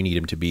where you need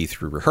them to be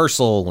through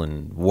rehearsal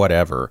and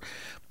whatever.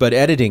 But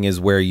editing is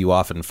where you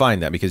often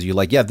find that, because you're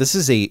like, yeah, this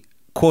is a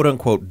quote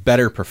unquote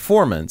better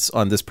performance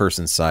on this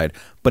person's side,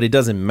 but it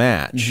doesn't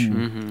match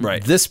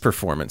Right. this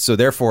performance. So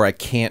therefore I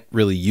can't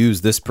really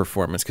use this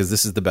performance because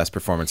this is the best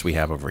performance we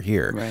have over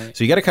here. Right.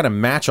 So you got to kind of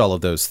match all of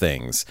those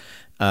things.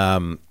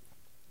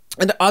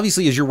 And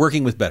obviously, as you're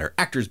working with better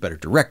actors, better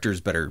directors,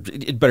 better,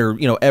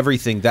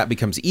 everything, that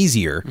becomes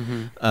easier.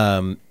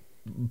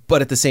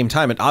 But at the same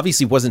time, it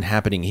obviously wasn't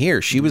happening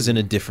here. She was in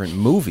a different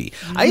movie.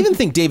 I even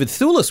think David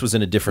Thewlis was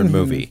in a different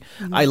movie.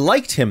 I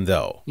liked him,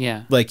 though.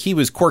 Yeah. Like, he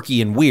was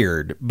quirky and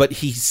weird, but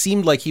he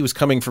seemed like he was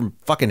coming from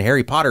fucking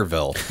Harry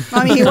Potterville.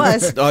 I mean, he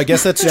was. Oh, I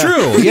guess that's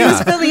true. He was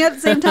Yeah. filming at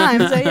the same time,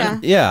 so yeah.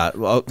 Yeah.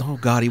 Oh,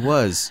 God, he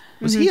was.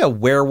 Was he a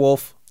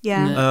werewolf?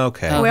 Yeah.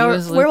 Okay. Oh, he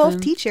was Werewolf Lupin?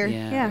 teacher.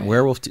 Yeah.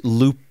 Werewolf.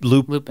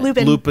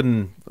 Lupin.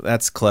 Lupin.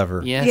 That's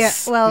clever.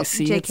 Yes. Yeah, well, You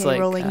see, J.K. it's like,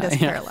 Rowling doesn't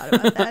yeah. care a lot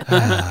about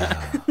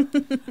that.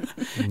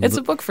 It's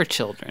a book for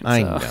children.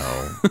 I so.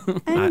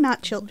 know. And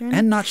not children.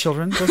 and not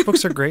children. Those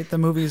books are great. The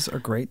movies are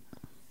great.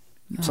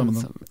 Some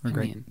of them are I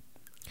great. mean,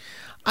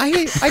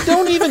 I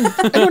don't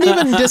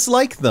even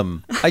dislike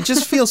them. I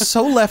just feel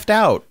so left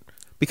out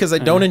because I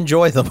don't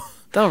enjoy them.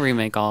 they'll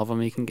remake all of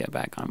them. You can get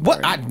back on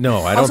What? board. No,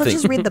 I don't also, think.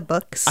 just read the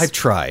books. I've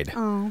tried.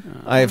 Oh.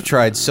 I have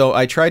tried. So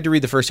I tried to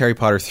read the first Harry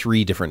Potter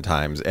 3 different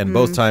times, and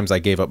both times I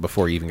gave up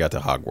before he even got to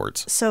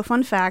Hogwarts. So,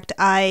 fun fact,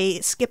 I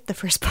skipped the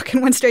first book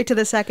and went straight to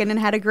the second and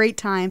had a great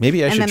time.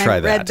 Maybe I and should then try I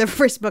read that. the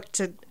first book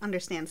to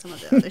understand some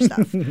of the other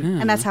stuff.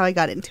 And that's how I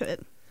got into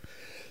it.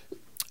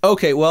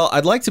 Okay, well,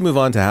 I'd like to move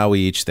on to how we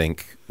each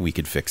think we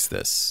could fix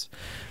this.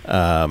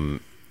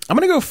 I'm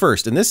going to go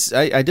first, and this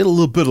I did a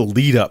little bit of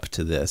lead up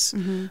to this.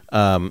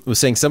 Was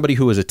saying somebody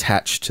who was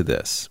attached to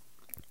this,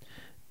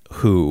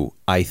 who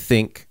I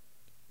think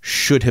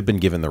should have been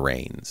given the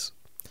reins.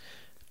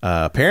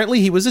 Apparently,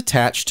 he was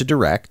attached to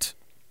direct,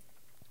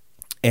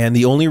 and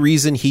the only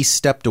reason he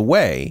stepped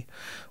away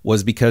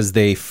was because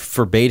they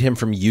forbade him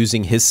from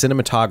using his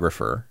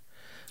cinematographer.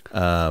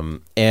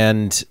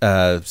 And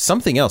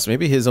something else,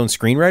 maybe his own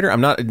screenwriter.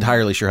 I'm not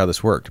entirely sure how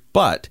this worked,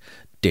 but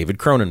David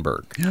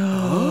Cronenberg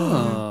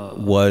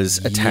was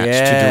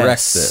attached to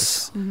direct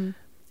this.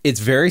 It's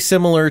very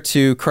similar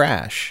to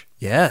Crash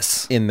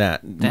Yes. in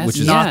that, That's which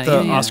is Not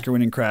the yeah.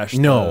 Oscar-winning Crash.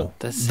 no,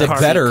 The the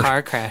sexy better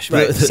car crash.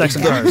 Right, movie. the sex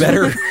and cars.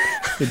 better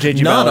The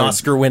J.G. Ballard.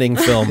 non-Oscar-winning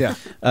film,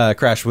 Yeah.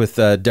 Crash with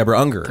Deborah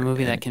Unger. The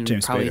movie that can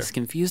James probably Spader.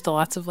 confuse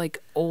lots of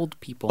like old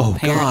people, Oh,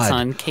 parents God.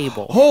 on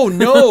cable. Oh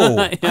no,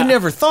 I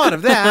never thought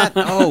of that.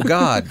 Oh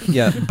God,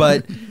 yeah.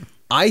 But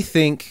I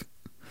think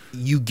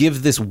you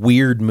give this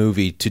weird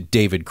movie to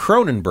David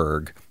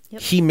Cronenberg.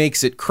 He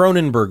makes it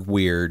Cronenberg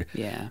weird.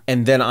 Yeah.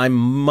 And then I'm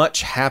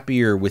much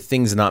happier with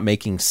things not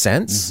making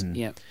sense.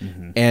 Yep.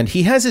 And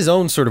he has his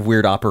own sort of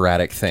weird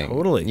operatic thing.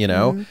 Totally. You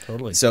know?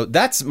 Totally. So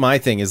that's my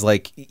thing is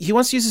like, he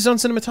wants to use his own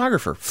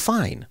cinematographer.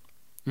 Fine.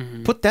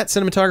 Put that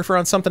cinematographer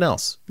on something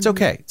else. It's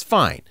okay. It's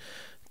fine.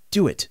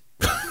 Do it.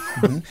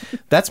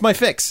 That's my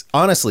fix.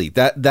 Honestly,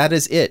 that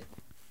is it.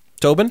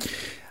 Tobin?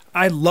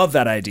 I love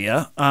that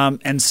idea.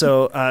 And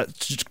so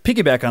to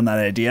piggyback on that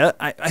idea,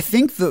 I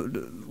think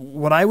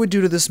what I would do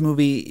to this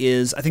movie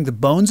is I think the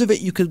bones of it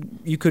you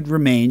could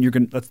remain. You're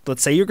going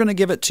let's say you're going to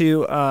give it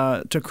to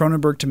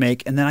Cronenberg to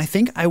make, and then I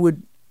think I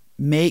would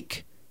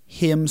make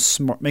him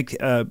smart, make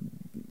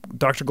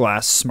Dr.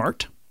 Glass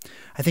smart.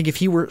 I think if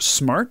he were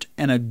smart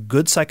and a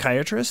good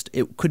psychiatrist,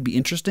 it could be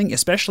interesting,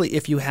 especially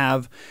if you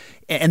have.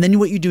 And then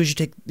what you do is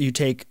you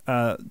take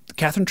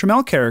Catherine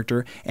Trammell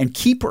character and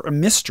keep her a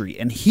mystery,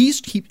 and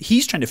he's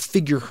trying to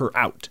figure her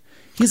out.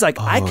 He's like,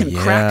 I can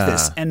crack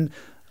this, and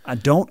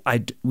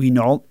we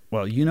know.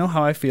 Well, you know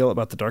how I feel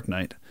about The Dark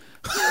Knight.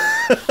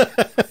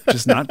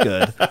 Just not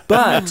good.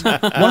 But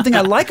one thing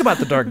I like about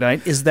The Dark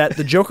Knight is that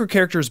the Joker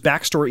character's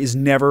backstory is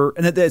never,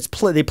 and that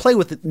they play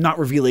with it, not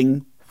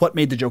revealing what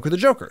made the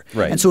Joker.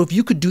 Right. And so if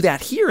you could do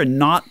that here and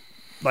not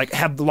like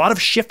have a lot of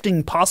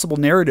shifting possible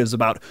narratives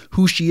about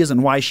who she is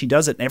and why she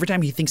does it, and every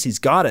time he thinks he's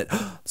got it,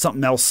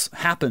 something else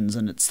happens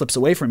and it slips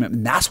away from him,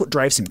 and that's what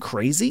drives him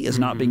crazy, is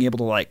not being able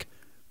to like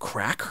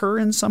crack her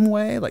in some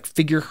way, like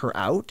figure her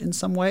out in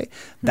some way.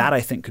 That I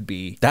think could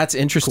be That's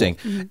interesting.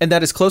 cool. And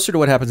that is closer to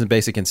what happens in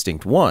Basic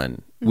Instinct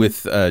 1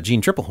 with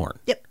Gene Triplehorn.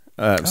 Yep.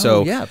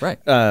 yeah, right.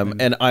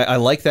 And I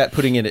like that,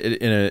 putting it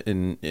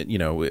in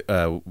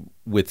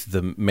with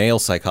the male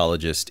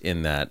psychologist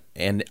in that.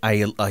 And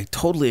I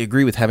totally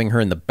agree with having her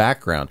in the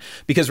background,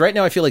 because right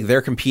now I feel like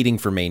they're competing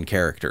for main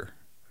character.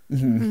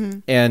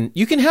 And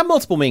you can have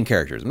multiple main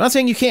characters. I'm not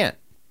saying you can't.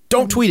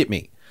 Don't tweet at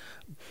me.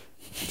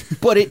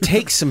 But it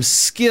takes some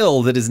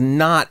skill that is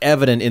not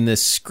evident in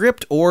this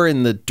script or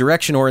in the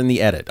direction or in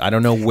the edit. I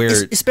don't know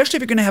where. Especially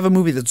if you're going to have a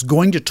movie that's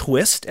going to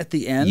twist at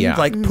the end. Yeah.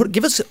 Like,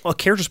 give us a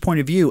character's point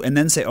of view and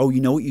then say, oh,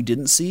 you know what you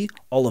didn't see?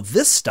 All of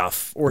this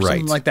stuff or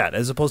something like that,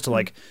 as opposed to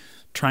like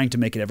trying to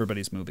make it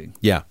everybody's movie.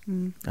 Yeah,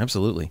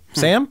 absolutely.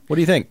 Sam, what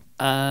do you think?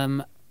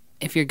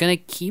 If you're gonna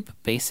keep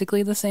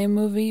basically the same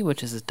movie,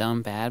 which is a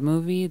dumb bad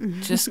movie,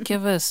 just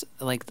give us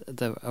like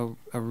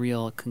a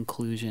real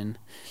conclusion.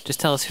 Just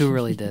tell us who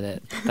really did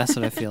it. That's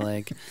what I feel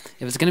like.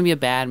 If it's gonna be a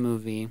bad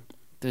movie,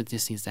 it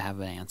just needs to have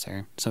an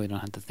answer, so we don't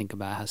have to think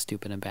about how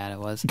stupid and bad it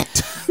was.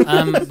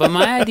 But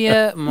my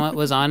idea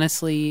was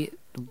honestly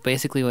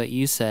basically what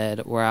you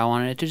said, where I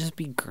wanted it to just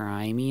be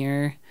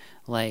grimier,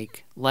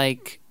 like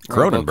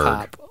Cronenberg.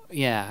 RoboCop.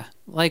 Yeah,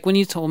 like when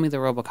you told me the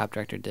RoboCop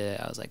director did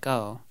it, I was like,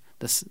 oh,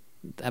 this.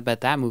 I bet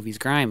that movie's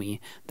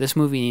grimy. This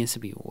movie needs to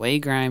be way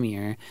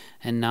grimier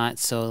and not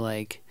so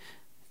like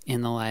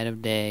in the light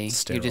of day.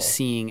 Sterile. You're just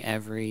seeing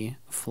every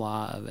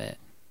flaw of it.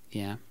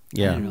 Yeah.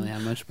 Yeah. I didn't really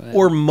have much, but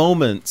Or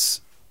moments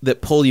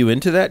that pull you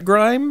into that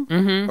grime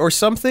or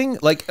something.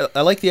 Like,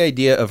 I like the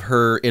idea of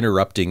her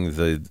interrupting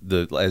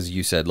the as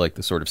you said, like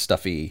the sort of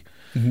stuffy,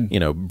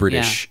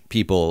 British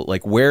people.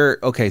 Like,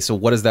 so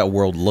what does that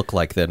world look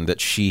like then that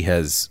she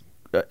has,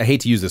 I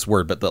hate to use this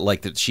word, but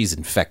that she's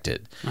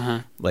infected.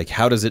 Like,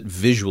 how does it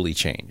visually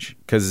change?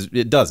 Because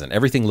it doesn't.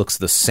 Everything looks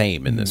the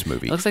same in this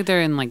movie. it looks like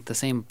they're in like the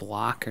same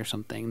block or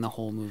something the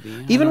whole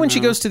movie. Even when she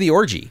goes to the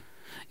orgy.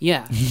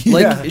 Yeah.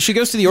 Like, she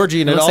goes to the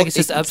orgy and It it looks all... like it's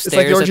just upstairs. It's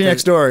like the orgy at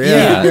next door.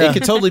 Yeah. Yeah, it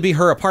could totally be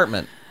her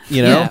apartment,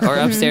 you know? Yeah, or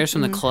upstairs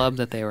from the club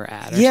that they were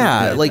at. Or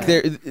Yeah, something like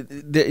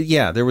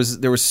that.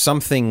 there was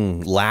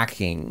something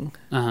lacking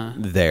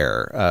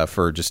there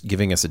for just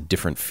giving us a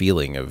different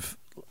feeling of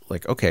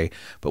like, okay,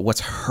 but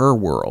what's her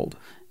world?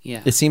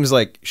 Yeah. It seems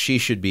like she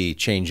should be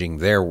changing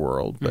their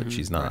world, but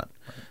she's not.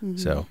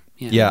 So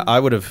yeah, I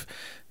would have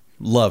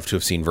loved to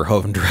have seen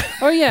Verhoeven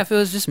direct. Or yeah, if it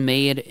was just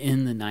made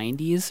in the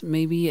 90s,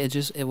 maybe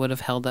it would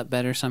have held up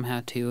better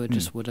somehow too. It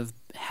just would have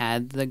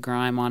had the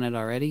grime on it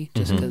already,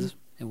 just because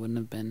it wouldn't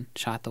have been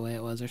shot the way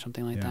it was or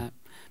something like that.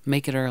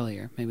 Make it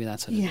earlier. Maybe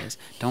that's what it is.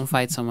 Don't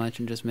fight so much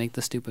and just make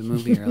the stupid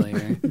movie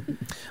earlier.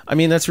 I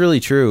mean, that's really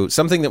true.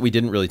 Something that we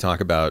didn't really talk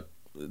about,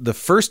 the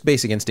first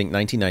Basic Instinct,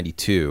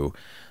 1992,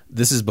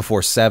 this is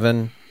before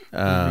Seven.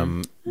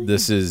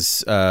 This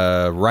is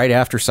right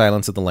after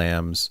Silence of the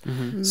Lambs.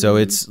 So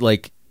it's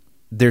like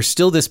there's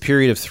still this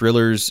period of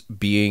thrillers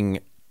being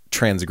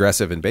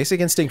transgressive, and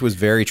Basic Instinct was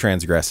very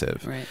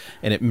transgressive. Right.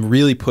 And it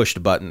really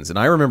pushed buttons. And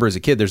I remember as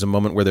a kid, there's a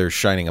moment where they're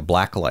shining a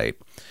black light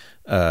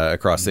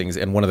across things,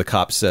 and one of the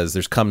cops says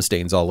there's cum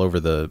stains all over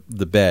the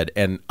bed,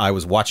 and I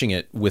was watching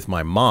it with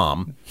my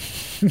mom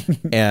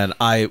and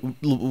I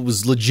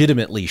was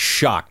legitimately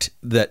shocked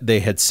that they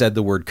had said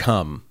the word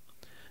cum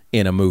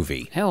in a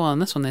movie. Hey, well, in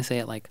this one they say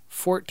it like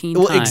 14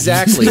 Well, times.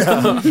 exactly.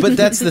 But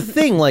that's the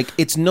thing, like,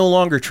 it's no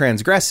longer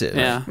transgressive.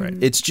 Yeah. Right.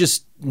 It's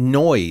just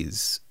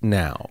noise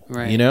now,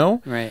 Right. you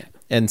know? Right.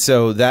 And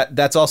so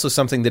that's also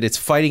something that it's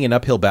fighting an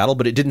uphill battle,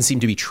 but it didn't seem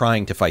to be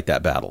trying to fight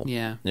that battle.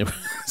 Yeah.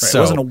 So,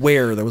 I wasn't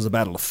aware there was a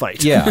battle to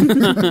fight. yeah.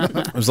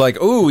 It was like,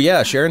 oh,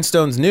 yeah, Sharon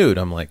Stone's nude.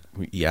 I'm like,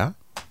 yeah?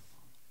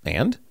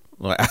 And?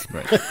 Well,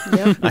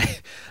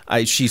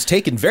 she's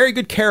taken very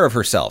good care of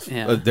herself.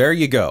 Yeah. There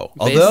you go.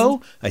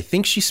 Although, I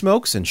think she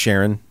smokes, and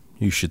Sharon,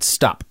 you should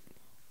stop.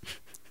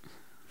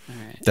 All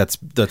right. That's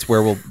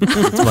where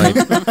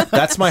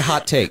that's my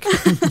hot take.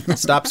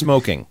 Stop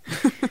smoking.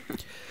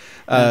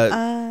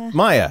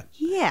 Maya,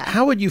 Yeah.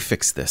 how would you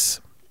fix this?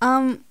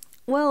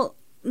 Well,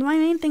 my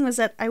main thing was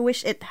that I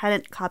wish it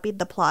hadn't copied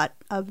the plot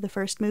of the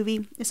first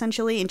movie,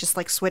 essentially, and just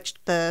like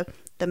switched the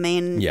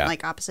main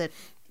like opposite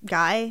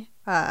guy,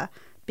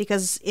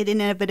 because it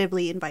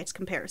inevitably invites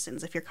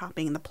comparisons if you're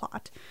copying the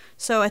plot.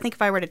 So I think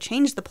if I were to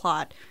change the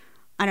plot,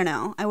 I don't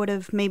know, I would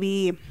have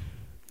maybe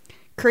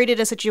created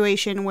a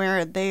situation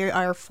where they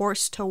are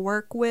forced to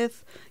work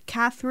with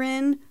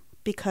Catherine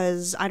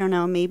because, I don't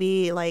know,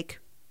 maybe like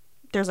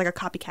there's like a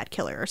copycat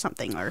killer or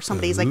something, or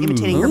somebody's like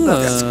imitating her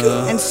books.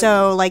 And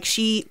so like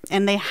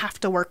they have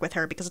to work with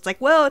her because it's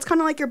like, well, it's kind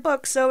of like your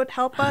book, so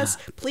help us,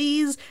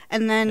 please.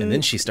 And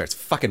then she starts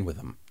fucking with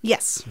him.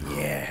 yes.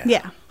 Yeah.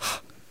 Yeah.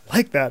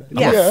 Like that.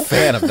 Yeah. I'm a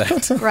fan of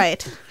that.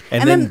 Right.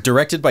 And then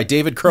directed by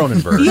David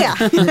Cronenberg.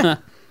 Yeah.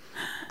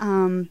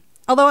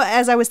 Although,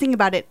 as I was thinking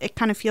about it, it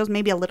kind of feels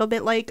maybe a little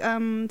bit like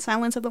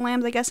Silence of the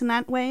Lambs, I guess, in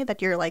that way,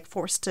 that you're like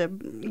forced to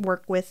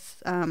work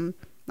with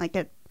like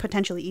a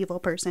potentially evil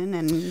person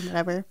and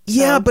whatever.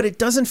 Yeah, So- but it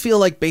doesn't feel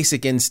like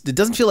it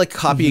doesn't feel like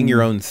copying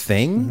your own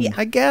thing, Yeah.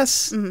 I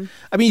guess.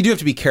 I mean, you do have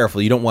to be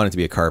careful. You don't want it to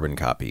be a carbon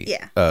copy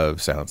Yeah.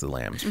 of Silence of the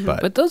Lambs.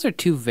 But those are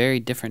two very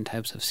different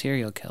types of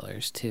serial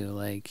killers too.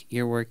 Like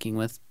you're working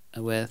with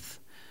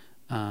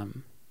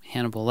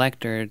Hannibal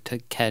Lecter to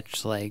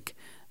catch like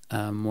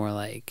more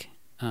like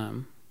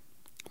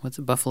what's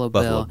it, Buffalo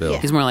Buffalo Bill. Yeah.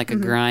 He's more like a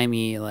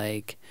grimy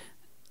like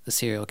the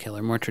serial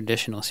killer, more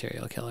traditional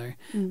serial killer.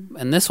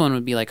 And this one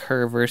would be like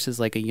her versus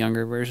like a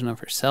younger version of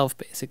herself,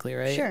 basically,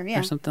 right? Sure, yeah.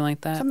 Or something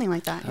like that. Something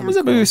like that. What was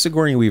that movie with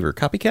Sigourney Weaver?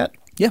 Copycat?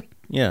 Yeah.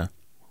 Yeah.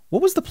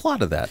 What was the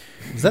plot of that?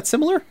 Was that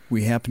similar?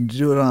 We happened to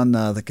do it on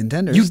The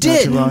Contenders. You Not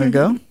did? too long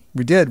ago.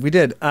 We did. What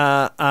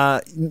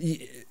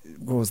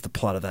was the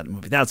plot of that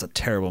movie? That's a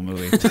terrible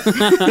movie.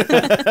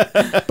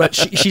 But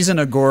she's an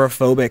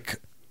agoraphobic.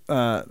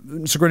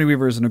 Sigourney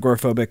Weaver is an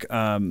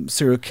agoraphobic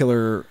serial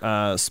killer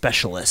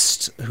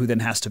specialist who then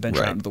has to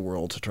venture Right. out into the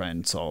world to try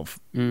and solve.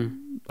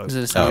 Is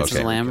it a Silence of the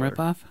okay. Lamb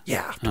ripoff?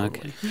 Yeah.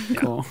 Okay,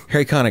 cool.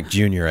 Harry Connick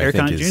Jr., I Harry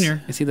think Connick is. Jr.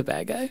 Is he the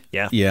bad guy?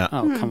 Yeah. Yeah.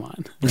 Oh, come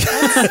on.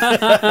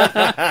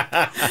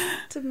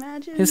 To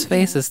imagine. His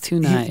face is too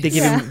nice.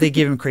 They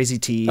give him crazy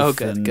teeth. Oh,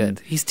 good, and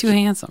good. He's too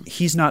handsome.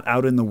 He's not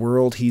out in the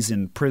world. He's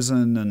in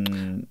prison,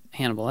 and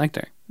Hannibal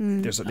Lecter.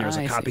 there's a I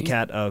see.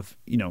 copycat of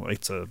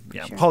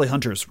Holly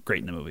Hunter's great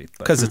in the movie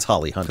Because it's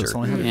Holly Hunter.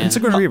 Holly Hunter. Yeah. And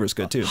Sigourney Weaver's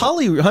good too.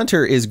 Holly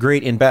Hunter is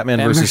great in Batman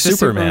versus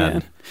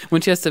Superman. When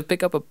she has to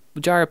pick up a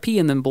jar of pee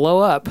and then blow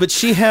up. But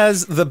she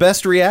has the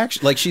best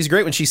reaction. Like, she's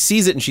great when she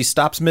sees it and she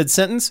stops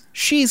mid-sentence.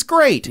 She's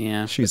great.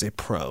 Yeah. She's a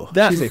pro.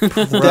 That- She's a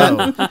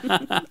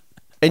pro.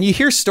 And you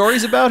hear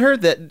stories about her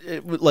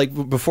that, like,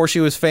 before she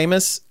was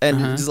famous, and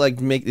it's like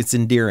it's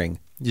endearing.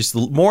 Just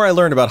the more I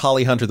learn about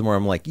Holly Hunter, the more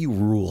I'm like, you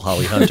rule,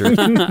 Holly Hunter.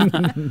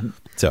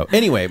 So,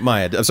 anyway,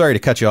 Maya, I'm sorry to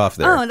cut you off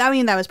there. Oh, I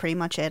mean, that was pretty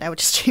much it. I would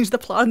just change the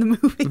plot of the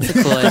movie. It's a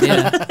cool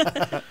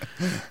idea.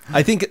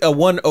 I think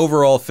one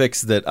overall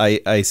fix that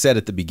I said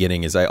at the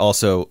beginning is I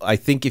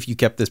think if you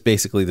kept this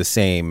basically the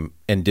same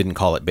and didn't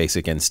call it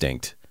Basic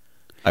Instinct,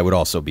 I would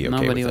also be okay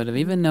Nobody with would it. have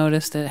even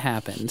noticed it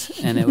happened,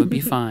 and it would be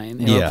fine.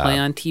 It Yeah. would play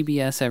on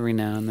TBS every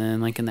now and then,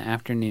 like in the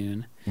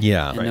afternoon,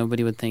 Yeah, and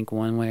nobody would think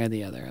one way or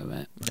the other of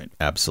it.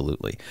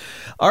 absolutely.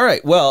 All right,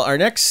 well, our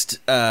next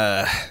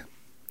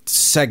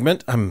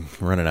segment, I'm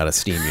running out of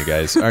steam, you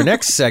guys. Our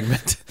next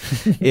segment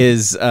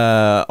is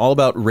all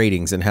about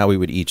ratings and how we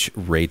would each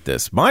rate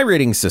this. My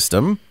rating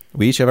system,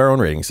 we each have our own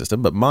rating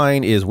system, but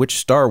mine is which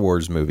Star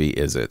Wars movie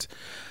is it?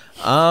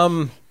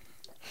 I'm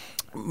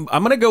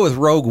going to go with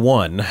Rogue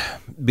One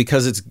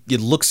because it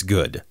looks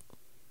good.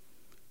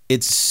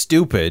 It's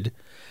stupid,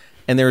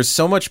 and there's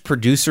so much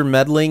producer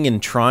meddling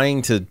and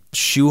trying to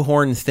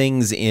shoehorn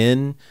things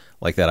in,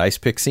 like that ice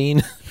pick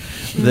scene,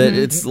 that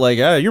it's like,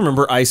 you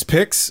remember ice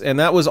picks? And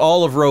that was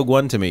all of Rogue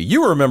One to me.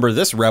 You remember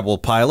this rebel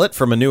pilot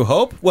from A New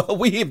Hope? Well,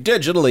 we've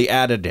digitally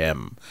added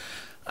him.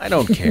 I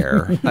don't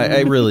care.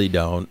 I really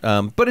don't.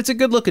 But it's a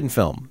good-looking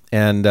film,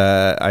 and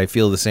I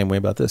feel the same way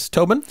about this.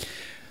 Tobin?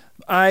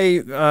 I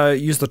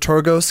use the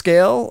Torgo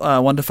scale,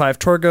 1 to 5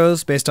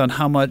 Torgos, based on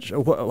how much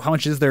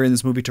is there in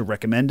this movie to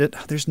recommend it.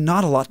 There's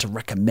not a lot to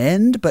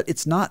recommend, but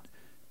it's not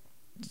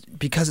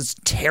because it's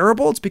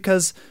terrible. It's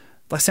because,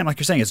 Sam, like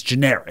you're saying, it's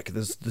generic.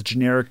 The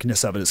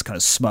genericness of it is kind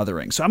of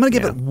smothering. So I'm going to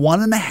give it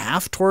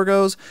 1.5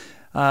 Torgos.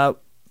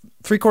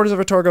 3/4 of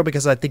a Torgo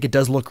because I think it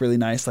does look really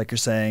nice, like you're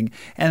saying,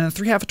 and then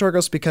 3/2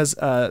 Torgos because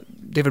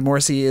David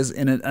Morrissey is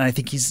in it, and I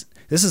think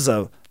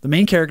the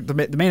main character,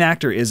 the main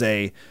actor is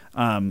a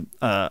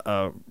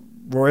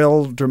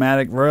Royal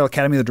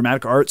Academy of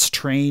Dramatic Arts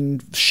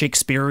trained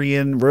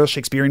Royal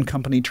Shakespearean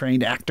Company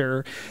trained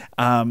actor,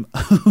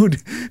 who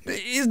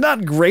is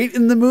not great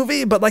in the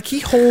movie, but like he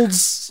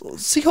holds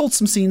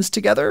some scenes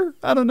together.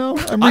 I don't know.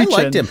 I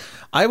liked him.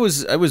 I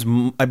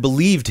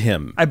believed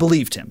him. I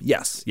believed him.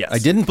 Yes. I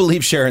didn't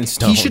believe Sharon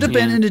Stone. He should have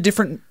been in a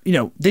different.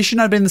 They should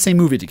not have been in the same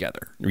movie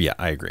together. Yeah,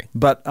 I agree.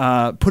 But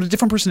put a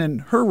different person in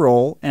her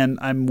role, and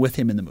I'm with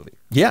him in the movie.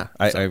 Yeah,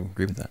 I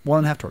agree with that.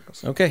 1.5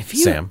 Torgos. Okay,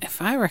 Sam.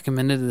 If I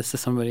recommended this to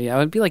somebody, I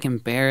would be like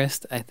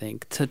embarrassed, I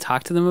think, to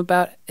talk to them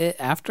about it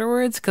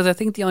afterwards, because I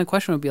think the only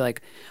question would be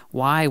like,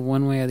 why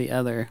one way or the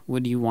other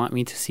would you want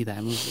me to see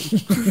that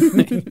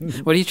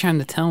movie? What are you trying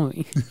to tell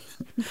me?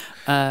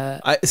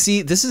 I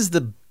see. This is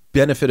the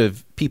benefit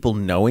of people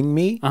knowing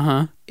me.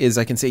 Is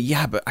I can say,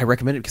 yeah, but I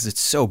recommend it because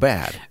it's so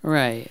bad.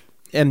 Right.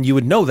 and you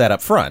would know that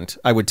up front,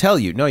 I would tell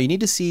you, no, you need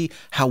to see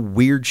how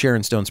weird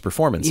Sharon Stone's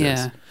performance is.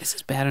 Yeah, it's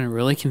just bad in a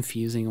really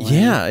confusing way.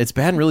 Yeah, it's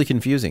bad and really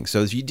confusing.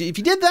 So if you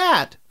did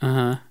that,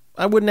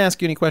 I wouldn't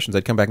ask you any questions.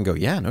 I'd come back and go,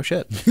 yeah, no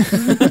shit.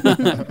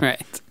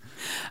 Right.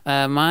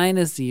 Mine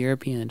is the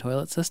European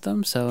toilet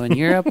system. So in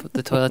Europe,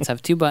 the toilets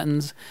have 2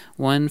 buttons,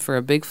 one for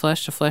a big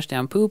flush to flush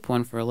down poop,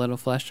 one for a little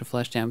flush to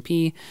flush down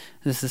pee.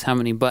 This is how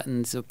many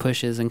buttons of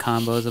pushes and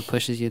combos of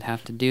pushes you'd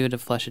have to do to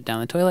flush it down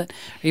the toilet.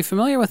 Are you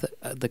familiar with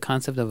the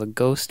concept of a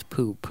ghost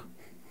poop?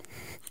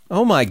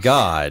 Oh my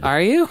God.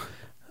 Are you?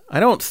 I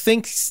don't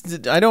think,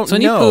 I don't So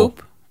when know. you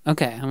poop,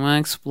 okay, I'm going to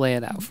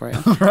explain it out for you.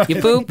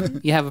 You poop,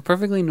 you have a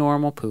perfectly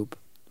normal poop.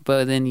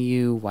 But then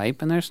you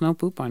wipe and there's no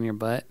poop on your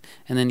butt.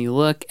 And then you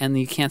look and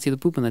you can't see the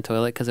poop in the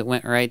toilet because it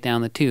went right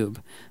down the tube.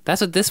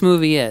 That's what this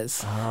movie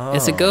is. Oh.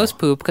 It's a ghost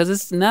poop because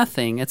it's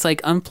nothing. It's like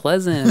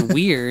unpleasant and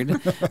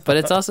weird. But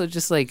it's also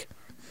just like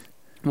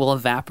will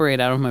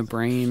evaporate out of my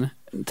brain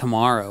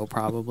tomorrow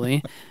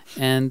probably.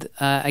 And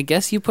I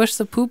guess you push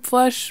the poop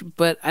flush,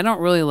 but I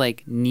don't really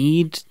like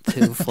need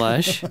to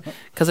flush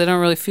because I don't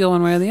really feel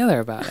one way or the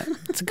other about it.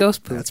 It's a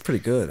ghost poop. That's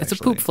pretty good. It's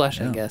actually. a poop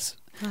flush, I guess.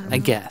 I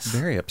guess.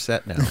 Very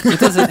upset now. It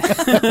doesn't.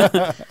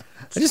 I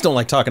just don't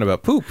like talking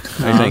about poop.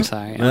 I'm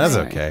sorry. No, that's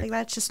sorry. okay.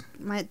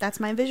 Like that's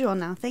my visual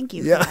now. Thank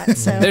you. Yeah. For that.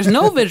 So There's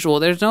no visual.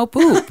 There's no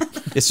poop.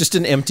 It's just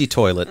an empty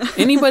toilet.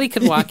 Anybody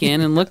could walk in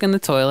and look in the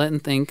toilet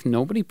and think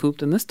nobody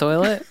pooped in this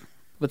toilet,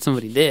 but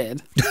somebody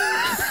did.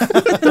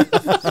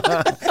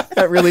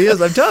 That really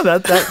is. I'm telling you,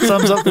 that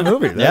sums up the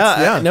movie.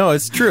 No,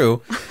 it's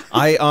true.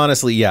 I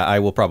honestly, I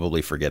will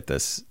probably forget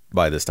this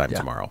by this time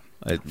tomorrow.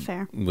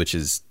 Fair. Which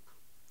is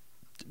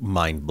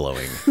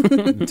mind-blowing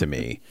to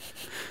me.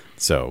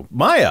 So,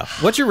 Maya,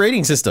 what's your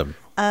rating system?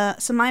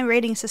 So my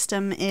rating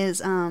system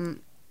is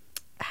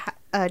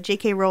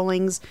J.K.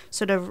 Rowling's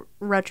sort of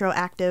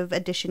retroactive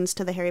additions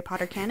to the Harry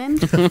Potter canon,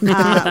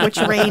 which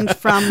range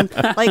from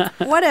like,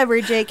 whatever,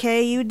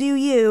 J.K., you do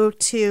you,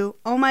 to,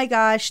 oh my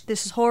gosh,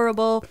 this is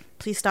horrible,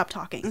 please stop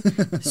talking.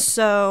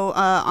 So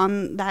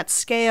on that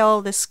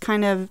scale, this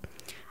kind of,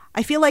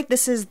 I feel like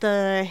this is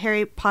the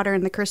Harry Potter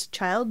and the Cursed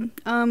Child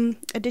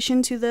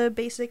addition to the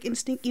Basic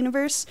Instinct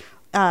universe,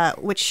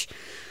 which...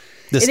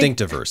 The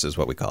Stinktiverse is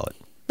what we call it.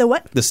 The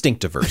what? The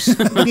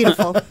Stinktiverse.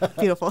 Beautiful.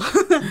 Beautiful.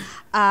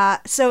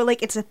 So,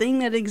 like, it's a thing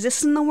that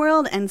exists in the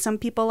world, and some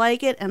people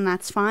like it, and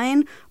that's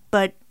fine,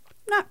 but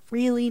not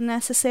really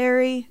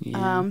necessary.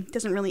 Yeah.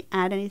 Doesn't really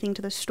add anything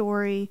to the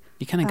story.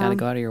 You kind of got to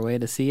go out of your way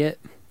to see it,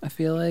 I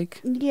feel like.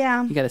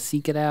 Yeah. You got to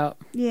seek it out.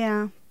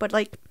 Yeah. But,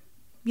 like,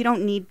 you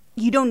don't need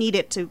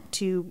it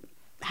to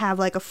have,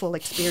 like, a full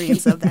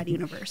experience of that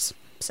universe.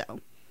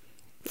 So.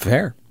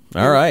 Fair.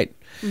 All right.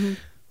 Mm-hmm.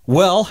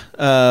 Well,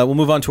 we'll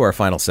move on to our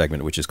final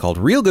segment, which is called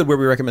Real Good, where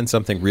we recommend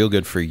something real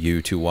good for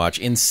you to watch.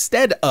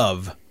 Instead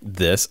of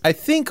this, I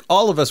think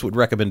all of us would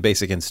recommend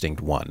Basic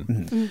Instinct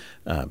 1.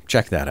 Mm-hmm.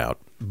 Check that out.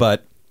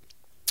 But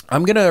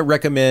I'm going to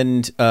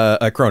recommend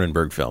a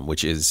Cronenberg film,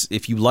 which is,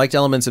 if you liked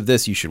elements of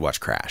this, you should watch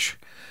Crash.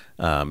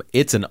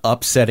 It's an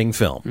upsetting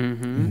film.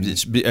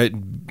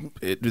 Mm-hmm.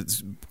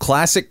 It's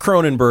classic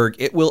Cronenberg.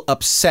 It will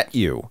upset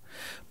you,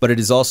 but it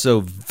is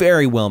also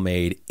very well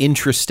made,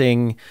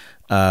 interesting,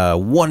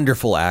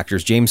 wonderful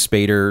actors. James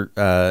Spader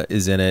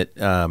is in it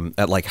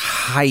at like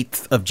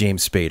height of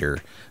James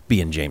Spader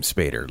being James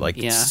Spader. Like,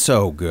 it's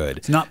so good.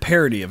 It's not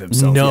parody of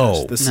himself. No.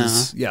 Yes. This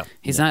is,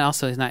 He's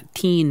not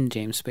teen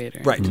James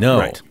Spader. Right. No.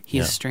 Right.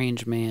 He's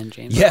strange man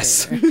James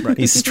Yes. Spader. Right.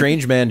 He's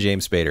strange man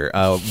James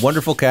Spader.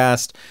 Wonderful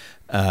cast.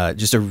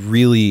 Just a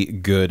really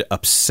good,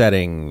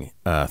 upsetting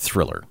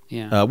thriller.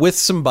 Yeah. With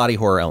some body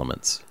horror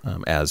elements,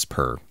 as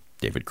per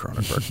David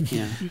Cronenberg.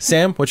 Yeah.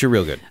 Sam, what's your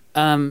real good?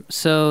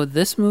 So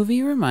this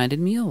movie reminded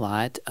me a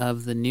lot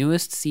of the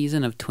newest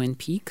season of Twin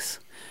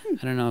Peaks.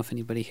 I don't know if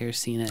anybody here's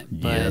seen it,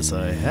 but Yes,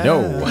 I have.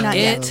 No. Not it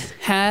yet.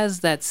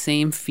 has that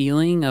same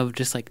feeling of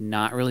just like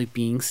not really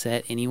being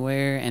set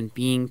anywhere and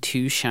being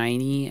too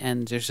shiny,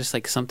 and there's just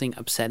like something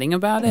upsetting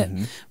about it.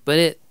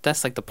 But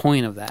that's like the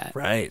point of that.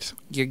 Right.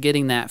 You're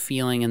getting that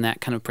feeling and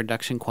that kind of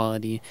production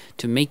quality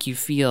to make you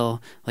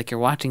feel like you're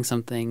watching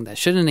something that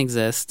shouldn't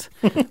exist.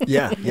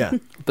 Yeah, yeah.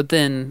 But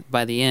then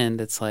by the end,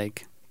 it's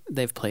like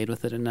they've played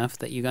with it enough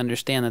that you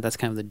understand that that's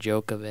kind of the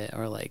joke of it,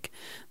 or like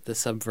the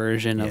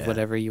subversion of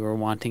whatever you were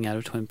wanting out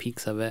of Twin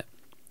Peaks of it.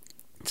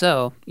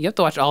 So you have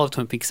to watch all of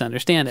Twin Peaks to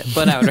understand it,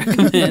 but I would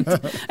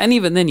recommend, and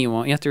even then you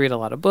won't. You have to read a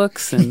lot of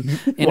books and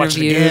interviews, Watch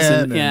it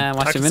again and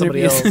talk watch to some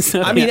somebody interviews. And else.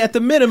 stuff. I mean, at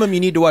the minimum, you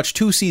need to watch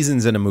 2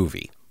 seasons in a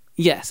movie.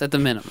 Yes, at the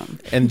minimum.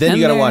 And then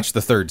you got to there- watch the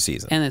 3rd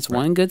season. And it's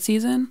one good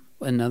season,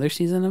 another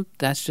season of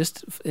that's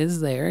just is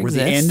there. Where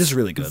the exists. end is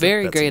really good,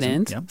 Very that great season.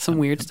 end. Yep. Some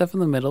weird stuff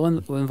in the middle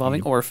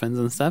involving orphans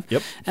and stuff.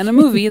 Yep. And a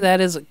movie that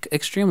is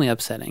extremely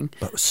upsetting,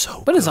 But it was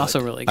so but good. it's also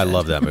really good. I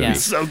love that movie. Yeah.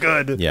 So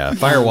good. Yeah,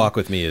 Fire Walk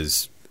with Me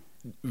is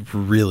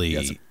really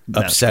That's a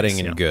upsetting masterpiece,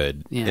 and yeah.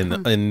 good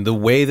Yeah. in the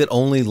way that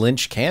only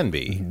Lynch can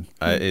be.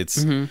 It's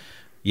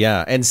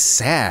and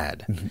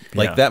sad.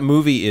 Like Yeah. that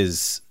movie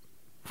is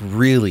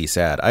really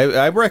sad.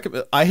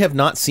 I have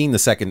not seen the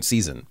 2nd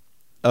season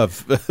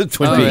of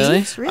Twin Oh,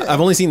 Peaks. really?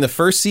 I've only seen the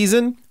first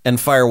season and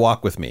Fire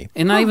Walk with Me.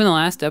 And not even the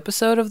last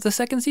episode of the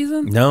second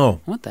season? No.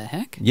 What the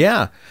heck?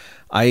 Yeah.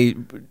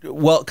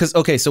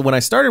 So when I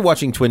started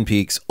watching Twin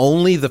Peaks,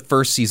 only the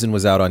first season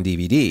was out on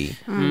DVD.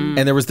 And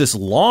there was this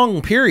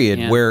long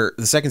period where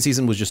the second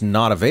season was just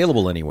not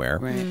available anywhere.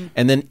 Right.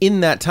 And then in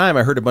that time,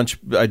 I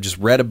just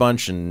read a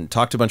bunch and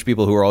talked to a bunch of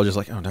people who were all just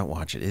like, oh, don't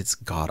watch it. It's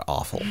god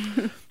awful.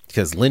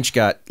 Because Lynch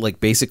got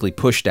basically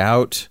pushed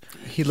out.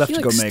 He left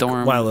to go make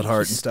Wild at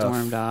Heart and stuff.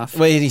 Stormed off.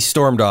 Well, he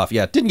stormed off.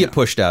 Yeah, didn't get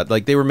pushed out.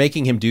 Like they were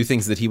making him do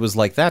things that he was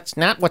like, "That's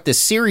not what this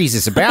series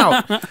is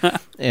about."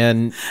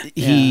 And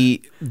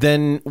he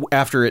then,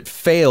 after it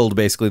failed,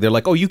 basically they're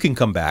like, "Oh, you can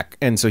come back."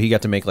 And so he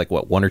got to make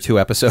 1 or 2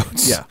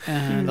 episodes. Yeah,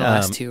 The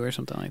last 2 or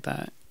something like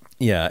that.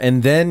 Yeah,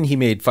 and then he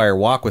made Fire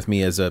Walk with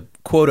Me as a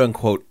quote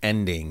unquote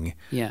ending.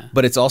 Yeah.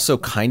 But it's also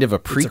kind of a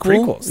prequel. It's a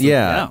prequel. So,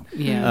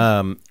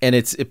 Yeah. And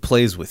it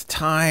plays with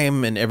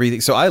time and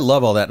everything. So I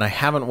love all that, and I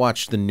haven't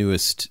watched the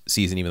newest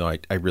season, even though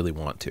I really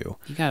want to.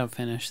 You gotta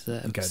finish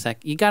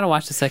you gotta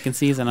watch the second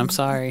season. I'm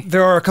sorry.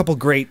 There are a couple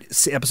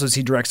great episodes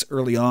he directs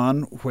early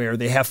on where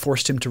they have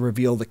forced him to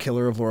reveal the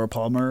killer of Laura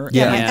Palmer.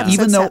 Yeah. And Episode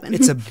even though 7.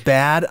 it's a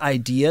bad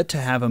idea to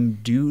have him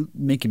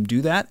make him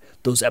do that,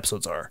 those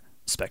episodes are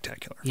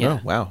spectacular. Yeah.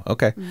 Oh, wow.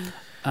 Okay.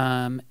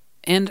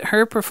 And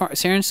her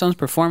Sharon Stone's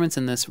performance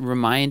in this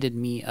reminded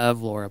me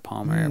of Laura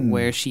Palmer,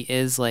 where she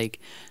is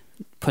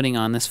putting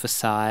on this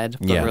facade,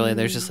 but really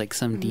there's just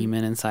some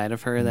demon inside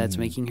of her that's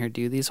making her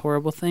do these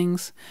horrible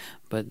things.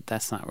 But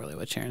that's not really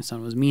what Sharon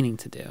Stone was meaning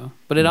to do.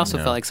 But it also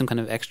felt like some kind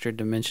of extra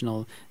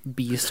dimensional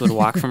beast would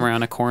walk from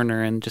around a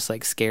corner and just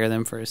scare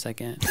them for a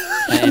second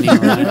at any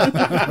moment.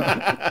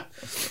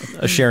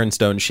 A Sharon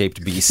Stone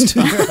shaped beast.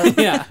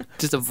 Yeah,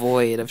 just a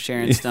void of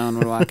Sharon Stone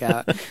would walk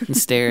out and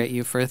stare at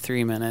you for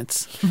 3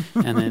 minutes,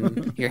 and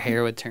then your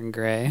hair would turn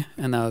gray,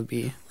 and that would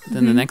be.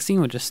 Then the next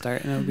scene would just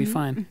start, and it would be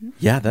fine.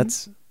 Yeah,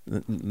 that's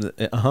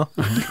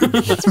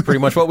that's pretty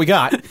much what we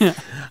got.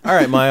 All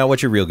right, Maya,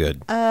 what's your real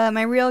good?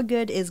 My real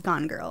good is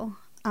Gone Girl.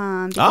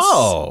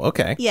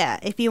 Okay. Yeah,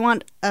 if you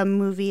want a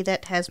movie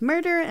that has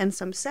murder and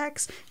some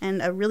sex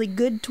and a really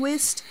good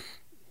twist,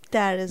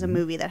 that is a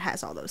movie that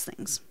has all those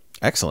things.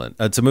 Excellent.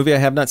 It's a movie I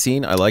have not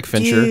seen. I like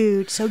Fincher.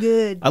 Dude, so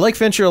good. I like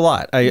Fincher a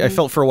lot. I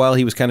felt for a while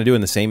he was kind of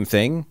doing the same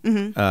thing.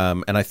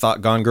 And I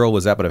thought Gone Girl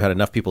was that, but I've had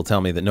enough people tell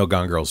me that no,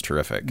 Gone Girl's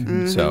terrific.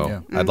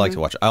 So I'd like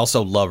to watch it. I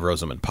also love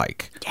Rosamund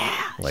Pike.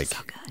 Yeah, so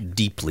good.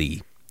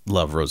 Deeply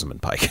love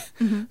Rosamund Pike.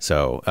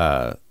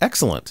 So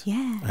excellent.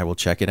 Yeah. I will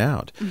check it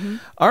out.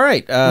 All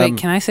right. Wait,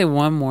 can I say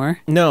one more?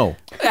 No.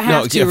 I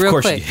have to, of real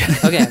course quick. you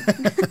Okay.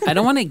 I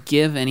don't want to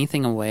give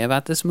anything away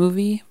about this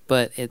movie,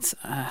 but it's.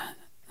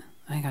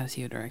 I gotta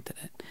see who directed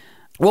it.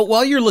 Well,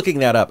 while you're looking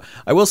that up,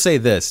 I will say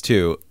this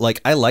too.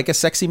 I like a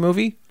sexy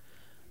movie.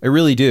 I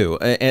really do.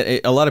 And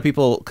a lot of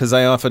people, because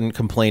I often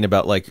complain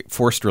about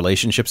forced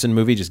relationships in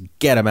movies, just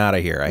get them out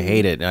of here. I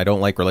hate it. And I don't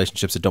like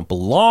relationships that don't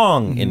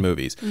belong in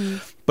movies.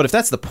 But if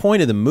that's the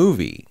point of the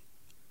movie,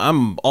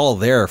 I'm all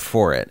there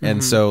for it.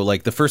 And so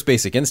the first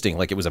Basic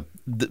Instinct, it was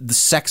the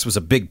sex was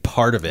a big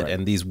part of it,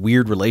 and these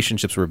weird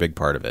relationships were a big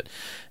part of it.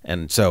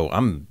 And so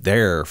I'm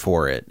there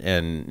for it.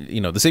 And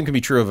the same can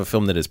be true of a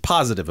film that is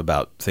positive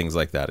about things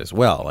like that as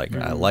well.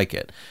 I like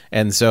it.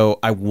 And so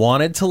I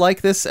wanted to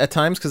like this at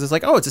times because it's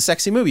it's a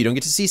sexy movie. You don't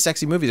get to see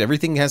sexy movies.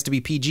 Everything has to be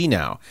PG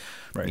now.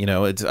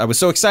 Right. I was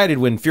so excited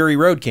when Fury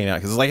Road came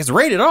out because it's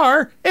rated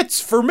R.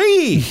 It's for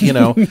me,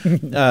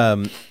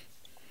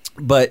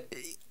 but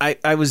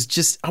I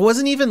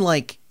wasn't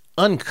even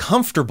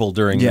uncomfortable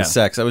during the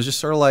sex. I was just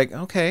sort of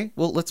okay,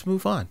 well, let's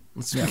move on.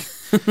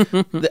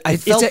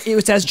 It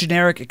was as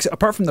generic,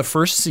 apart from the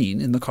first scene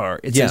in the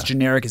car, it's as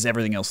generic as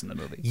everything else in the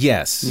movie.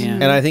 Yes. Yeah.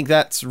 And I think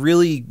that's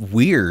really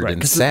weird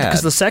and sad.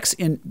 Because the sex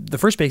in the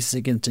first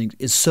Basic Instinct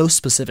is so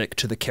specific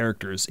to the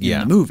characters in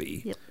the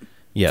movie. Yep.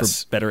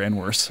 Yes. For better and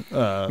worse.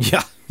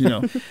 Yeah,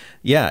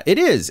 it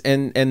is.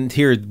 And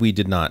here we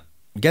did not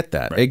get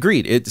that. Right. I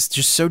agreed. It's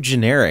just so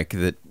generic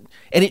that.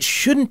 And it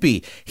shouldn't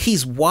be.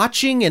 He's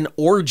watching an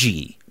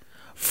orgy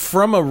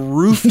from a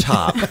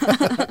rooftop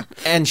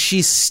and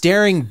she's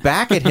staring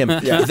back at him.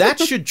 That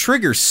should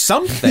trigger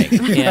something.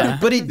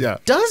 But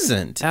it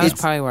doesn't. That was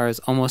probably where I was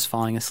almost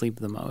falling asleep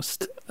the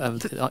most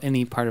of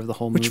any part of the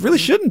whole movie. Which really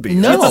shouldn't be.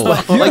 No.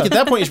 At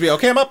that point you should be,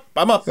 okay, I'm up.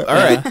 All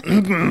right.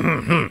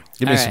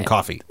 Give me some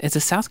coffee. It's a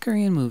South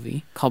Korean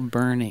movie called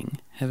Burning.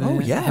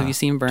 Have you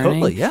seen Burning?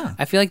 Totally, yeah.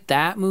 I feel like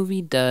that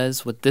movie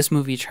does what this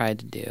movie tried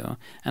to do.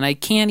 And I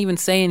can't even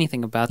say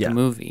anything about the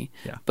movie.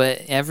 Yeah.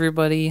 But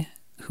everybody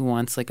who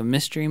wants a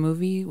mystery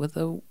movie with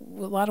a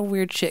lot of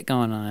weird shit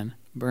going on,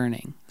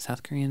 Burning,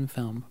 South Korean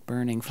film,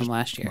 Burning from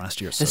last year.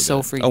 It's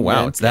so freaking good. Oh,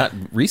 wow. Good. It's that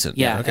recent.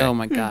 Yeah. Okay. Oh,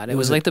 my God. It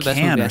was the best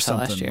movie I saw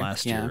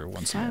last year.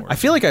 I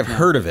feel like I've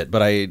heard of it,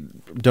 but I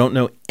don't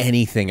know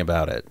anything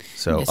about it.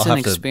 So it's I'll have an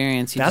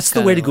experience. That's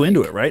the way to go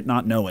into it, right?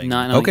 Not knowing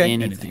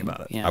anything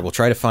about it. I will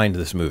try to find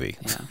this movie.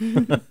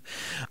 Yeah.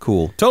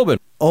 Cool. Tobin.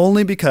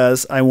 only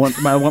because I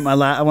want my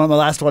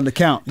last one to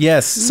count.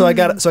 Yes. So I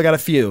got a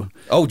few.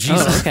 Oh,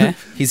 Jesus. Oh, okay.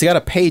 He's got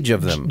a page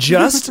of them.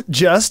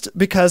 Just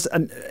because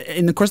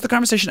in the course of the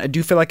conversation, I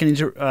do feel like I need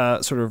to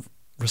sort of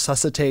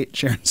resuscitate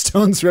Sharon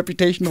Stone's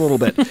reputation a little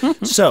bit.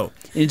 So,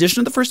 in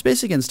addition to the first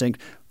Basic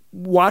Instinct,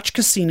 watch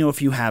Casino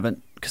if you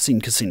haven't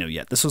seen Casino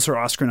yet. This was her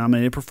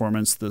Oscar-nominated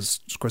performance, the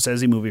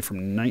Scorsese movie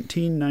from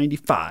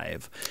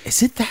 1995.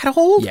 Is it that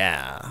old?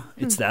 Yeah,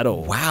 it's that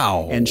old.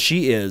 Wow. And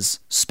she is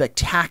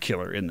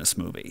spectacular in this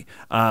movie.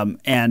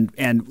 And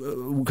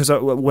because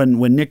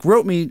when Nick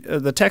wrote me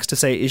the text to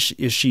say,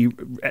 is she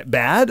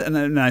bad?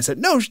 And I said,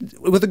 no,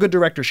 with a good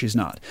director, she's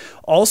not.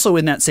 Also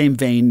in that same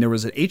vein, there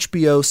was an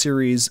HBO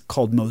series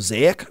called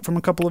Mosaic from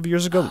a couple of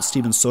years ago that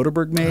Steven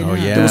Soderbergh made. Oh,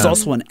 yeah. There was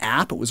also an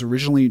app. It was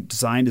originally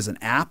designed as an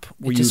app.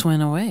 It just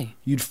went away.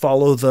 You'd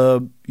follow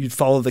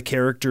the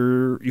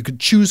character. You could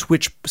choose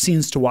which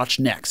scenes to watch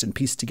next and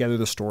piece together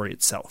the story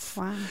itself.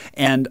 Wow.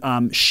 And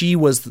she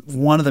was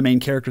one of the main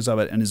characters of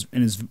it, and is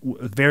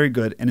very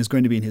good, and is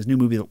going to be in his new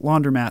movie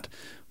Laundromat,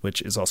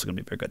 which is also going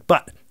to be very good.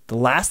 But the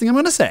last thing I'm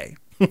going to say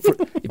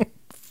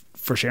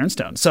for Sharon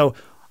Stone. So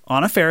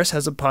Anna Faris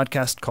has a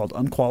podcast called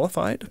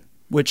Unqualified,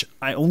 which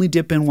I only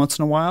dip in once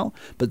in a while.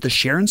 But the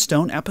Sharon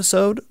Stone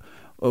episode,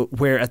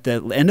 where at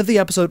the end of the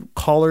episode,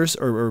 callers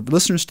or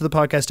listeners to the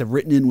podcast have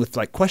written in with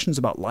like questions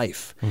about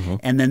life,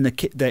 and then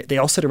they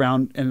all sit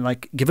around and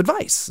like give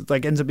advice.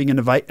 Like ends up being an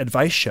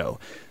advice show.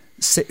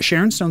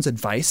 Sharon Stone's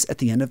advice at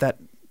the end of that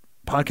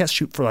podcast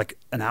shoot for like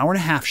an hour and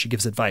a half, she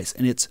gives advice,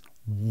 and it's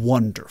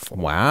wonderful.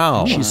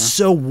 Wow. She's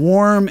so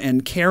warm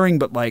and caring,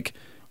 but like,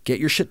 get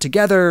your shit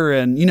together,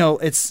 and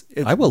it's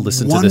I will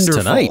listen wonderful. to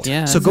this tonight.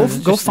 Yeah, so that go sounds go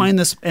interesting. find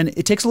this, and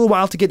it takes a little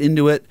while to get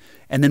into it,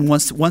 and then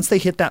once they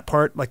hit that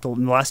part, like the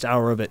last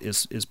hour of it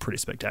is pretty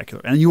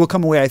spectacular, and you will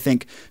come away, I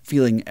think,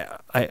 feeling,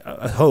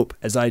 I hope,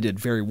 as I did,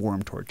 very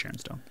warm toward Sharon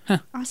Stone.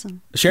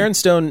 Awesome. Sharon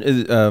Stone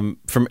is,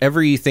 from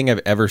everything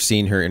I've ever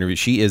seen her interview,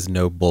 she is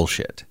no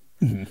bullshit.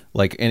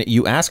 Like, and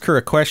you ask her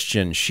a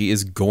question, she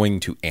is going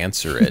to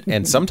answer it,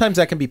 and sometimes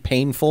that can be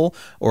painful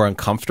or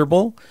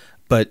uncomfortable.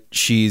 But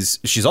she's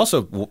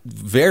also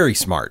very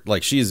smart.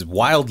 Like, she is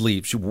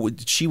wildly,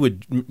 she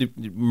would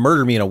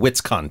murder me in a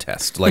wits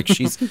contest. Like,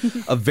 she's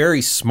a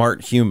very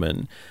smart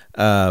human.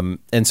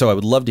 And so I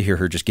would love to hear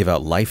her just give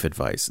out life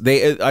advice.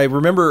 I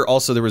remember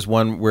also there was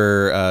one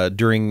where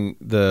during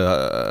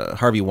the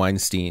Harvey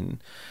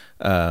Weinstein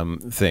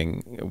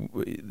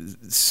thing,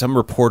 some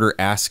reporter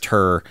asked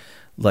her,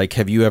 like,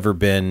 have you ever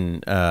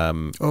been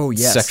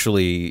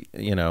sexually,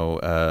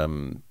 not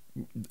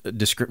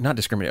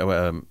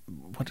discriminate.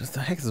 What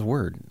the heck is the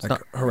word? It's Like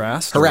not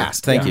harassed.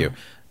 harassed. Thank you.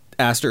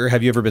 Asked her,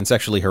 "Have you ever been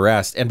sexually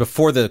harassed?" And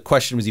before the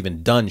question was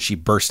even done, she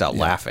burst out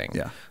laughing.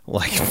 Yeah.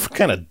 Like, what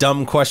kind of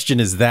dumb question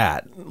is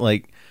that?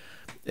 Like,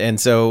 and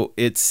so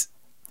it's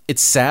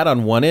sad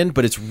on one end,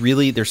 but it's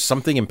really, there's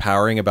something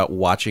empowering about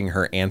watching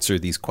her answer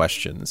these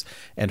questions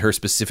and her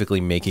specifically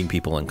making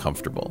people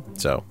uncomfortable.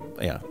 So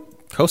yeah,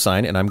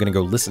 cosign, and I'm going to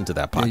go listen to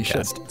that podcast. Yeah, you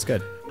should. It's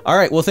good. All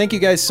right. Well, thank you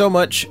guys so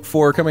much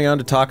for coming on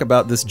to talk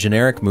about this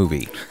generic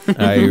movie.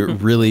 I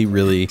really,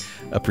 really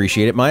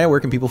appreciate it. Maya,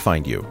 where can people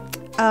find you?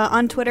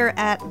 On Twitter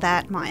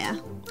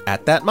 @thatmaya.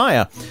 At that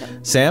Maya.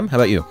 Sam, how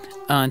about you?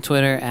 On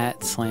Twitter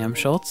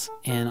 @SlamSchultz,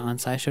 and on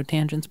SciShow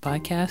Tangents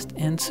Podcast,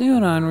 and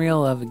soon on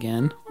Real Love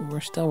Again.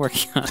 We're still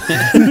working on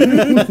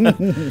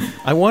it.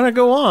 I want to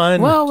go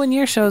on. Well, when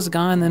your show's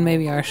gone, then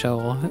maybe our show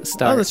will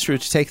start. Oh, that's true.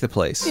 To take the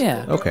place.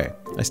 Yeah. Okay.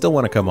 I still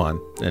want to come on.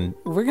 And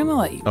We're gonna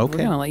let you. Okay.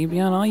 We're gonna let you be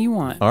on all you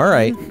want. all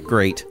right.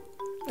 Great.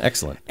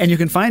 Excellent. And you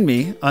can find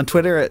me on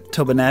Twitter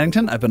 @Tobin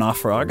Addington. I've been off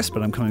for August,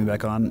 but I'm coming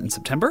back on in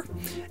September.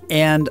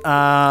 And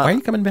Why are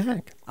you coming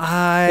back?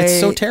 It's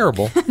so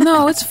terrible.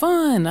 No, it's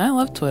fun. I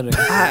love Twitter.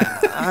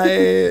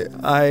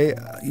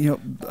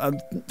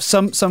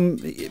 some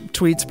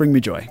tweets bring me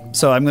joy.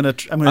 So I'm gonna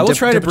I will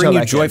try to bring you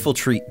back in. joyful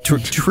treat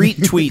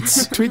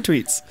tweets.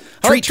 tweets.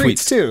 I Treat like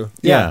tweets too.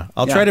 Yeah.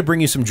 I'll try to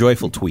bring you some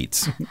joyful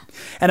tweets.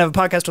 And I have a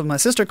podcast with my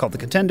sister called The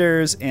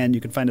Contenders, and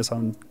you can find us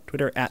on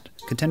Twitter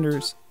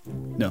 @Contenders.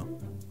 No,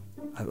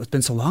 it's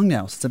been so long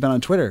now since I've been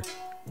on Twitter.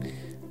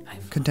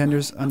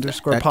 Contenders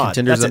 _ At pod.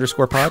 Contenders That's it.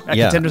 _ pod? At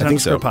Yeah, Contenders I think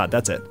 _ so. pod.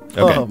 That's it.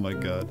 Okay. Oh my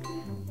god.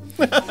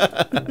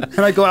 And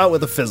I go out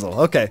with a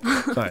fizzle. Okay,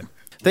 fine.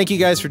 Thank you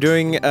guys for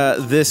doing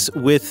this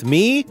with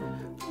me.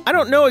 I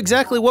don't know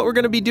exactly what we're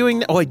going to be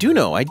doing. Oh, I do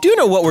know. I do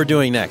know what we're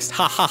doing next.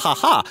 Ha ha ha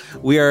ha.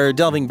 We are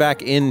delving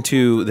back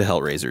into the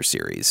Hellraiser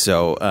series.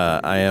 So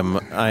I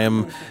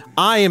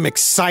am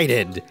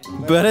excited.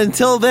 But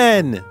until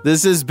then,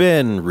 this has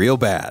been real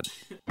bad.